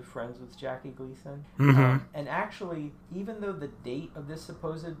really good friends with Jackie Gleason. Mm-hmm. And actually, even though the date of this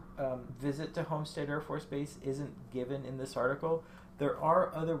supposed visit to Homestead Air Force Base isn't given in this article, there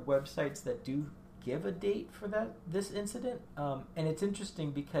are other websites that do give a date for this incident, and it's interesting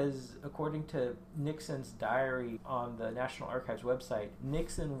because according to Nixon's diary on the National Archives website,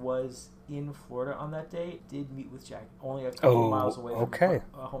 Nixon was in Florida on that day, did meet with Jackie, only a couple miles away from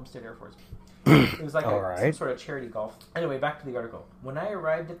Homestead Air Force. It was like some sort of charity golf. Anyway, back to the article. When I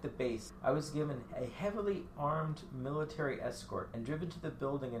arrived at the base, I was given a heavily armed military escort and driven to the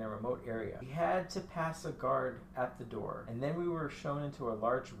building in a remote area. We had to pass a guard at the door, and then we were shown into a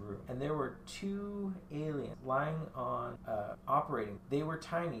large room, and there were 2 aliens lying on operating. They were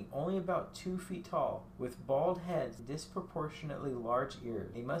tiny, only about 2 feet tall, with bald heads, disproportionately large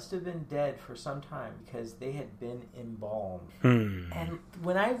ears. They must have been dead for some time because they had been embalmed. And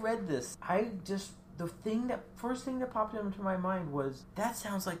when I read this, the first thing that popped into my mind was, that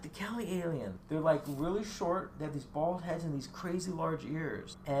sounds like the Kelly alien. They're like really short, they have these bald heads and these crazy large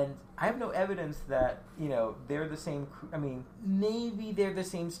ears. And I have no evidence that, they're the same, maybe they're the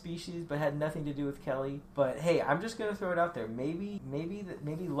same species, but had nothing to do with Kelly. But hey, I'm just going to throw it out there. Maybe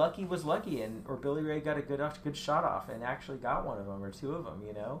Lucky was lucky, or Billy Ray got a good shot off and actually got one of them or 2 of them,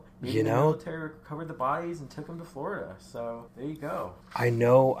 Maybe the military recovered the bodies and took them to Florida. So there you go. I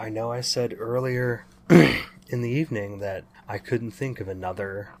know I said earlier in the evening that I couldn't think of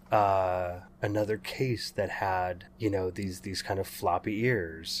another case that had, these kind of floppy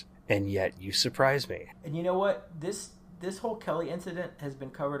ears, and yet you surprised me. And you know what? This whole Kelly incident has been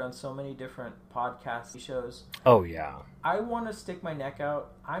covered on so many different podcast shows. Oh, yeah. I want to stick my neck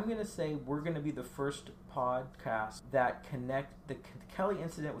out. I'm going to say we're going to be the first podcast that connect the Kelly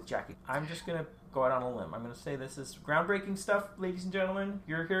incident with Jackie. I'm just going to go out on a limb. I'm going to say this is groundbreaking stuff, ladies and gentlemen.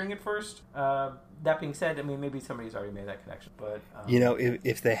 You're hearing it first. That being said, maybe somebody's already made that connection. But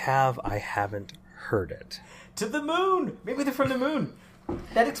if they have, I haven't heard it. To the moon! Maybe they're from the moon.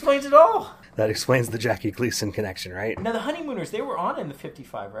 That explains it all. That explains the Jackie Gleason connection, right? Now, the Honeymooners, they were on in the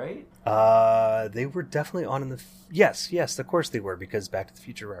 55, right? They were definitely on in the... Yes, of course they were, because Back to the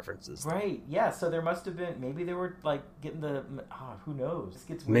Future references. Right, yeah, so there must have been... Maybe they were, getting the... who knows? This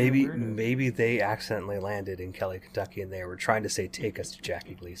gets weirder. Maybe they accidentally landed in Kelly, Kentucky, and they were trying to say, take us to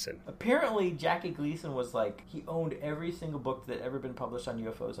Jackie Gleason. Apparently, Jackie Gleason was, he owned every single book that had ever been published on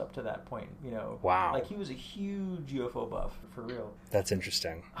UFOs up to that point, Wow. He was a huge UFO buff, for real. That's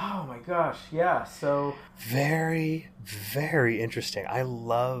interesting. Oh, my gosh, yeah, so... Very, very interesting. I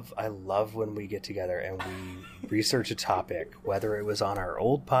love when we get together and we research a topic, whether it was on our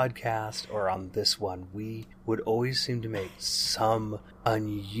old podcast or on this one. We would always seem to make some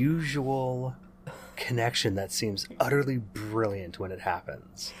unusual connection that seems utterly brilliant when it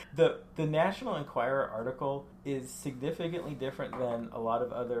happens. The National Enquirer article is significantly different than a lot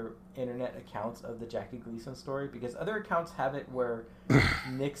of other internet accounts of the Jackie Gleason story, because other accounts have it where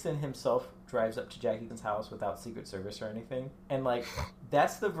Nixon himself drives up to Jackie Gleason's house without Secret Service or anything. And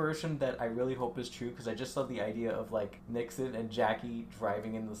that's the version that I really hope is true, because I just love the idea of Nixon and Jackie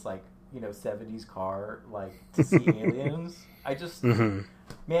driving in this 70s car to see aliens. I just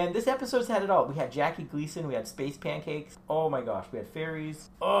man, this episode's had it all. We had Jackie Gleason, we had space pancakes. Oh my gosh, we had fairies.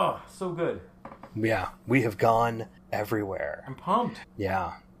 Oh, so good. Yeah, we have gone everywhere. I'm pumped.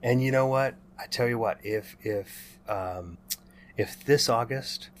 Yeah. And you know what? I tell you what, if this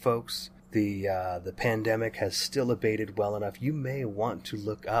August, folks, the pandemic has still abated well enough, you may want to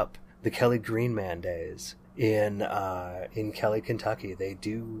look up the Kelly Green Man days in Kelly, Kentucky. They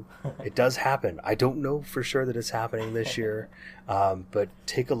do. It does happen. I don't know for sure that it's happening this year, but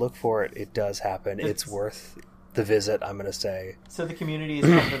take a look for it. It does happen. It's worth the visit, I'm going to say. So the community has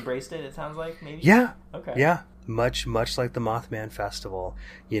kind of embraced it, it sounds like, maybe? Yeah. Okay. Yeah. Much like the Mothman Festival.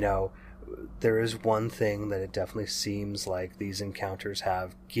 There is one thing that it definitely seems like these encounters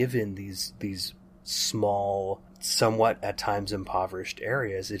have given these small, somewhat at times impoverished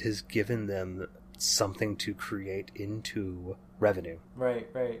areas. It has given them something to create into revenue. Right.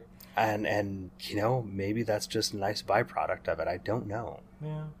 And maybe that's just a nice byproduct of it. I don't know.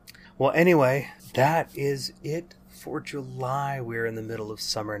 Yeah. Well, anyway, that is it for July. We're in the middle of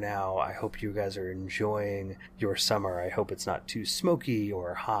summer now. I hope you guys are enjoying your summer. I hope it's not too smoky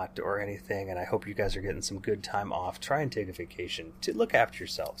or hot or anything, and I hope you guys are getting some good time off. Try and take a vacation. To look after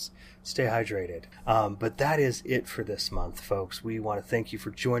yourselves. Stay hydrated. But that is it for this month, folks. We want to thank you for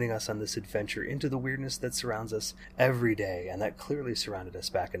joining us on this adventure into the weirdness that surrounds us every day, and that clearly surrounded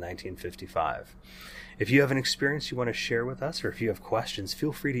us back in 1955. If you have an experience you want to share with us, or if you have questions,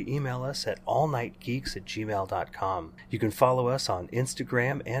 feel free to email us at allnightgeeks@gmail.com. You can follow us on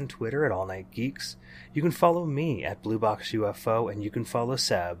Instagram and Twitter at allnightgeeks. You can follow me at BlueBoxUFO, and you can follow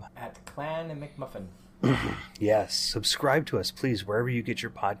Seb At Clan and McMuffin. Yes, subscribe to us, please, wherever you get your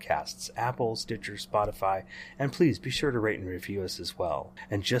podcasts, Apple, Stitcher, Spotify, and please be sure to rate and review us as well.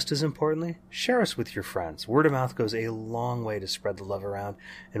 And just as importantly, share us with your friends. Word of mouth goes a long way to spread the love around,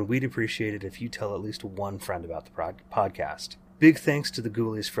 and we'd appreciate it if you tell at least one friend about the podcast. Big thanks to the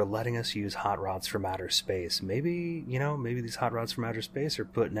Ghoulies for letting us use hot rods from outer space. Maybe these hot rods from outer space are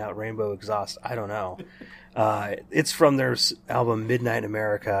putting out rainbow exhaust. I don't know. It's from their album Midnight in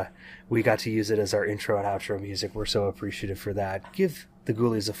America. We got to use it as our intro and outro music. We're so appreciative for that. Give the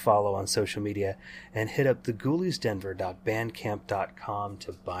Ghoulies a follow on social media and hit up theghouliesdenver.bandcamp.com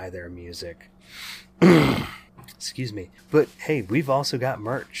to buy their music. Excuse me. But hey, we've also got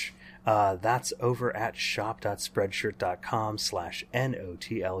merch. That's over at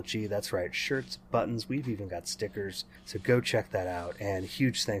shop.spreadshirt.com/NOTLG. That's right, shirts, buttons, we've even got stickers, so go check that out. And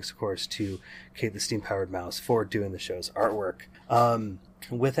huge thanks, of course, to Kate the Steam Powered Mouse for doing the show's artwork.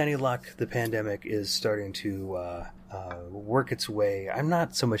 With any luck, the pandemic is starting to work its way, I'm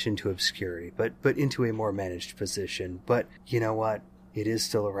not so much into obscurity, but into a more managed position. But you know what? It is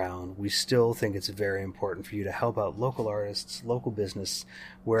still around. We still think it's very important for you to help out local artists, local business,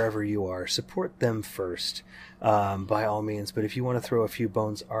 wherever you are. Support them first, by all means. But if you want to throw a few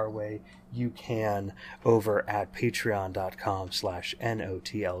bones our way, you can over at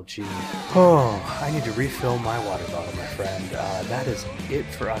patreon.com/NOTLG. Oh, I need to refill my water bottle, my friend. That is it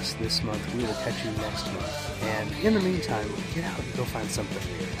for us this month. We will catch you next month. And in the meantime, get out and go find something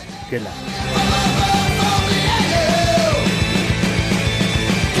weird. Good night.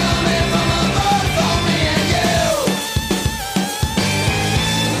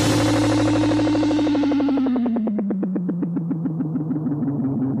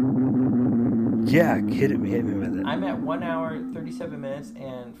 Yeah, hit me with it. I'm at 1 hour, 37 minutes,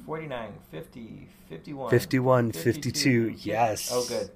 and 49, 50, 51. 51, 52, yes. Oh, good.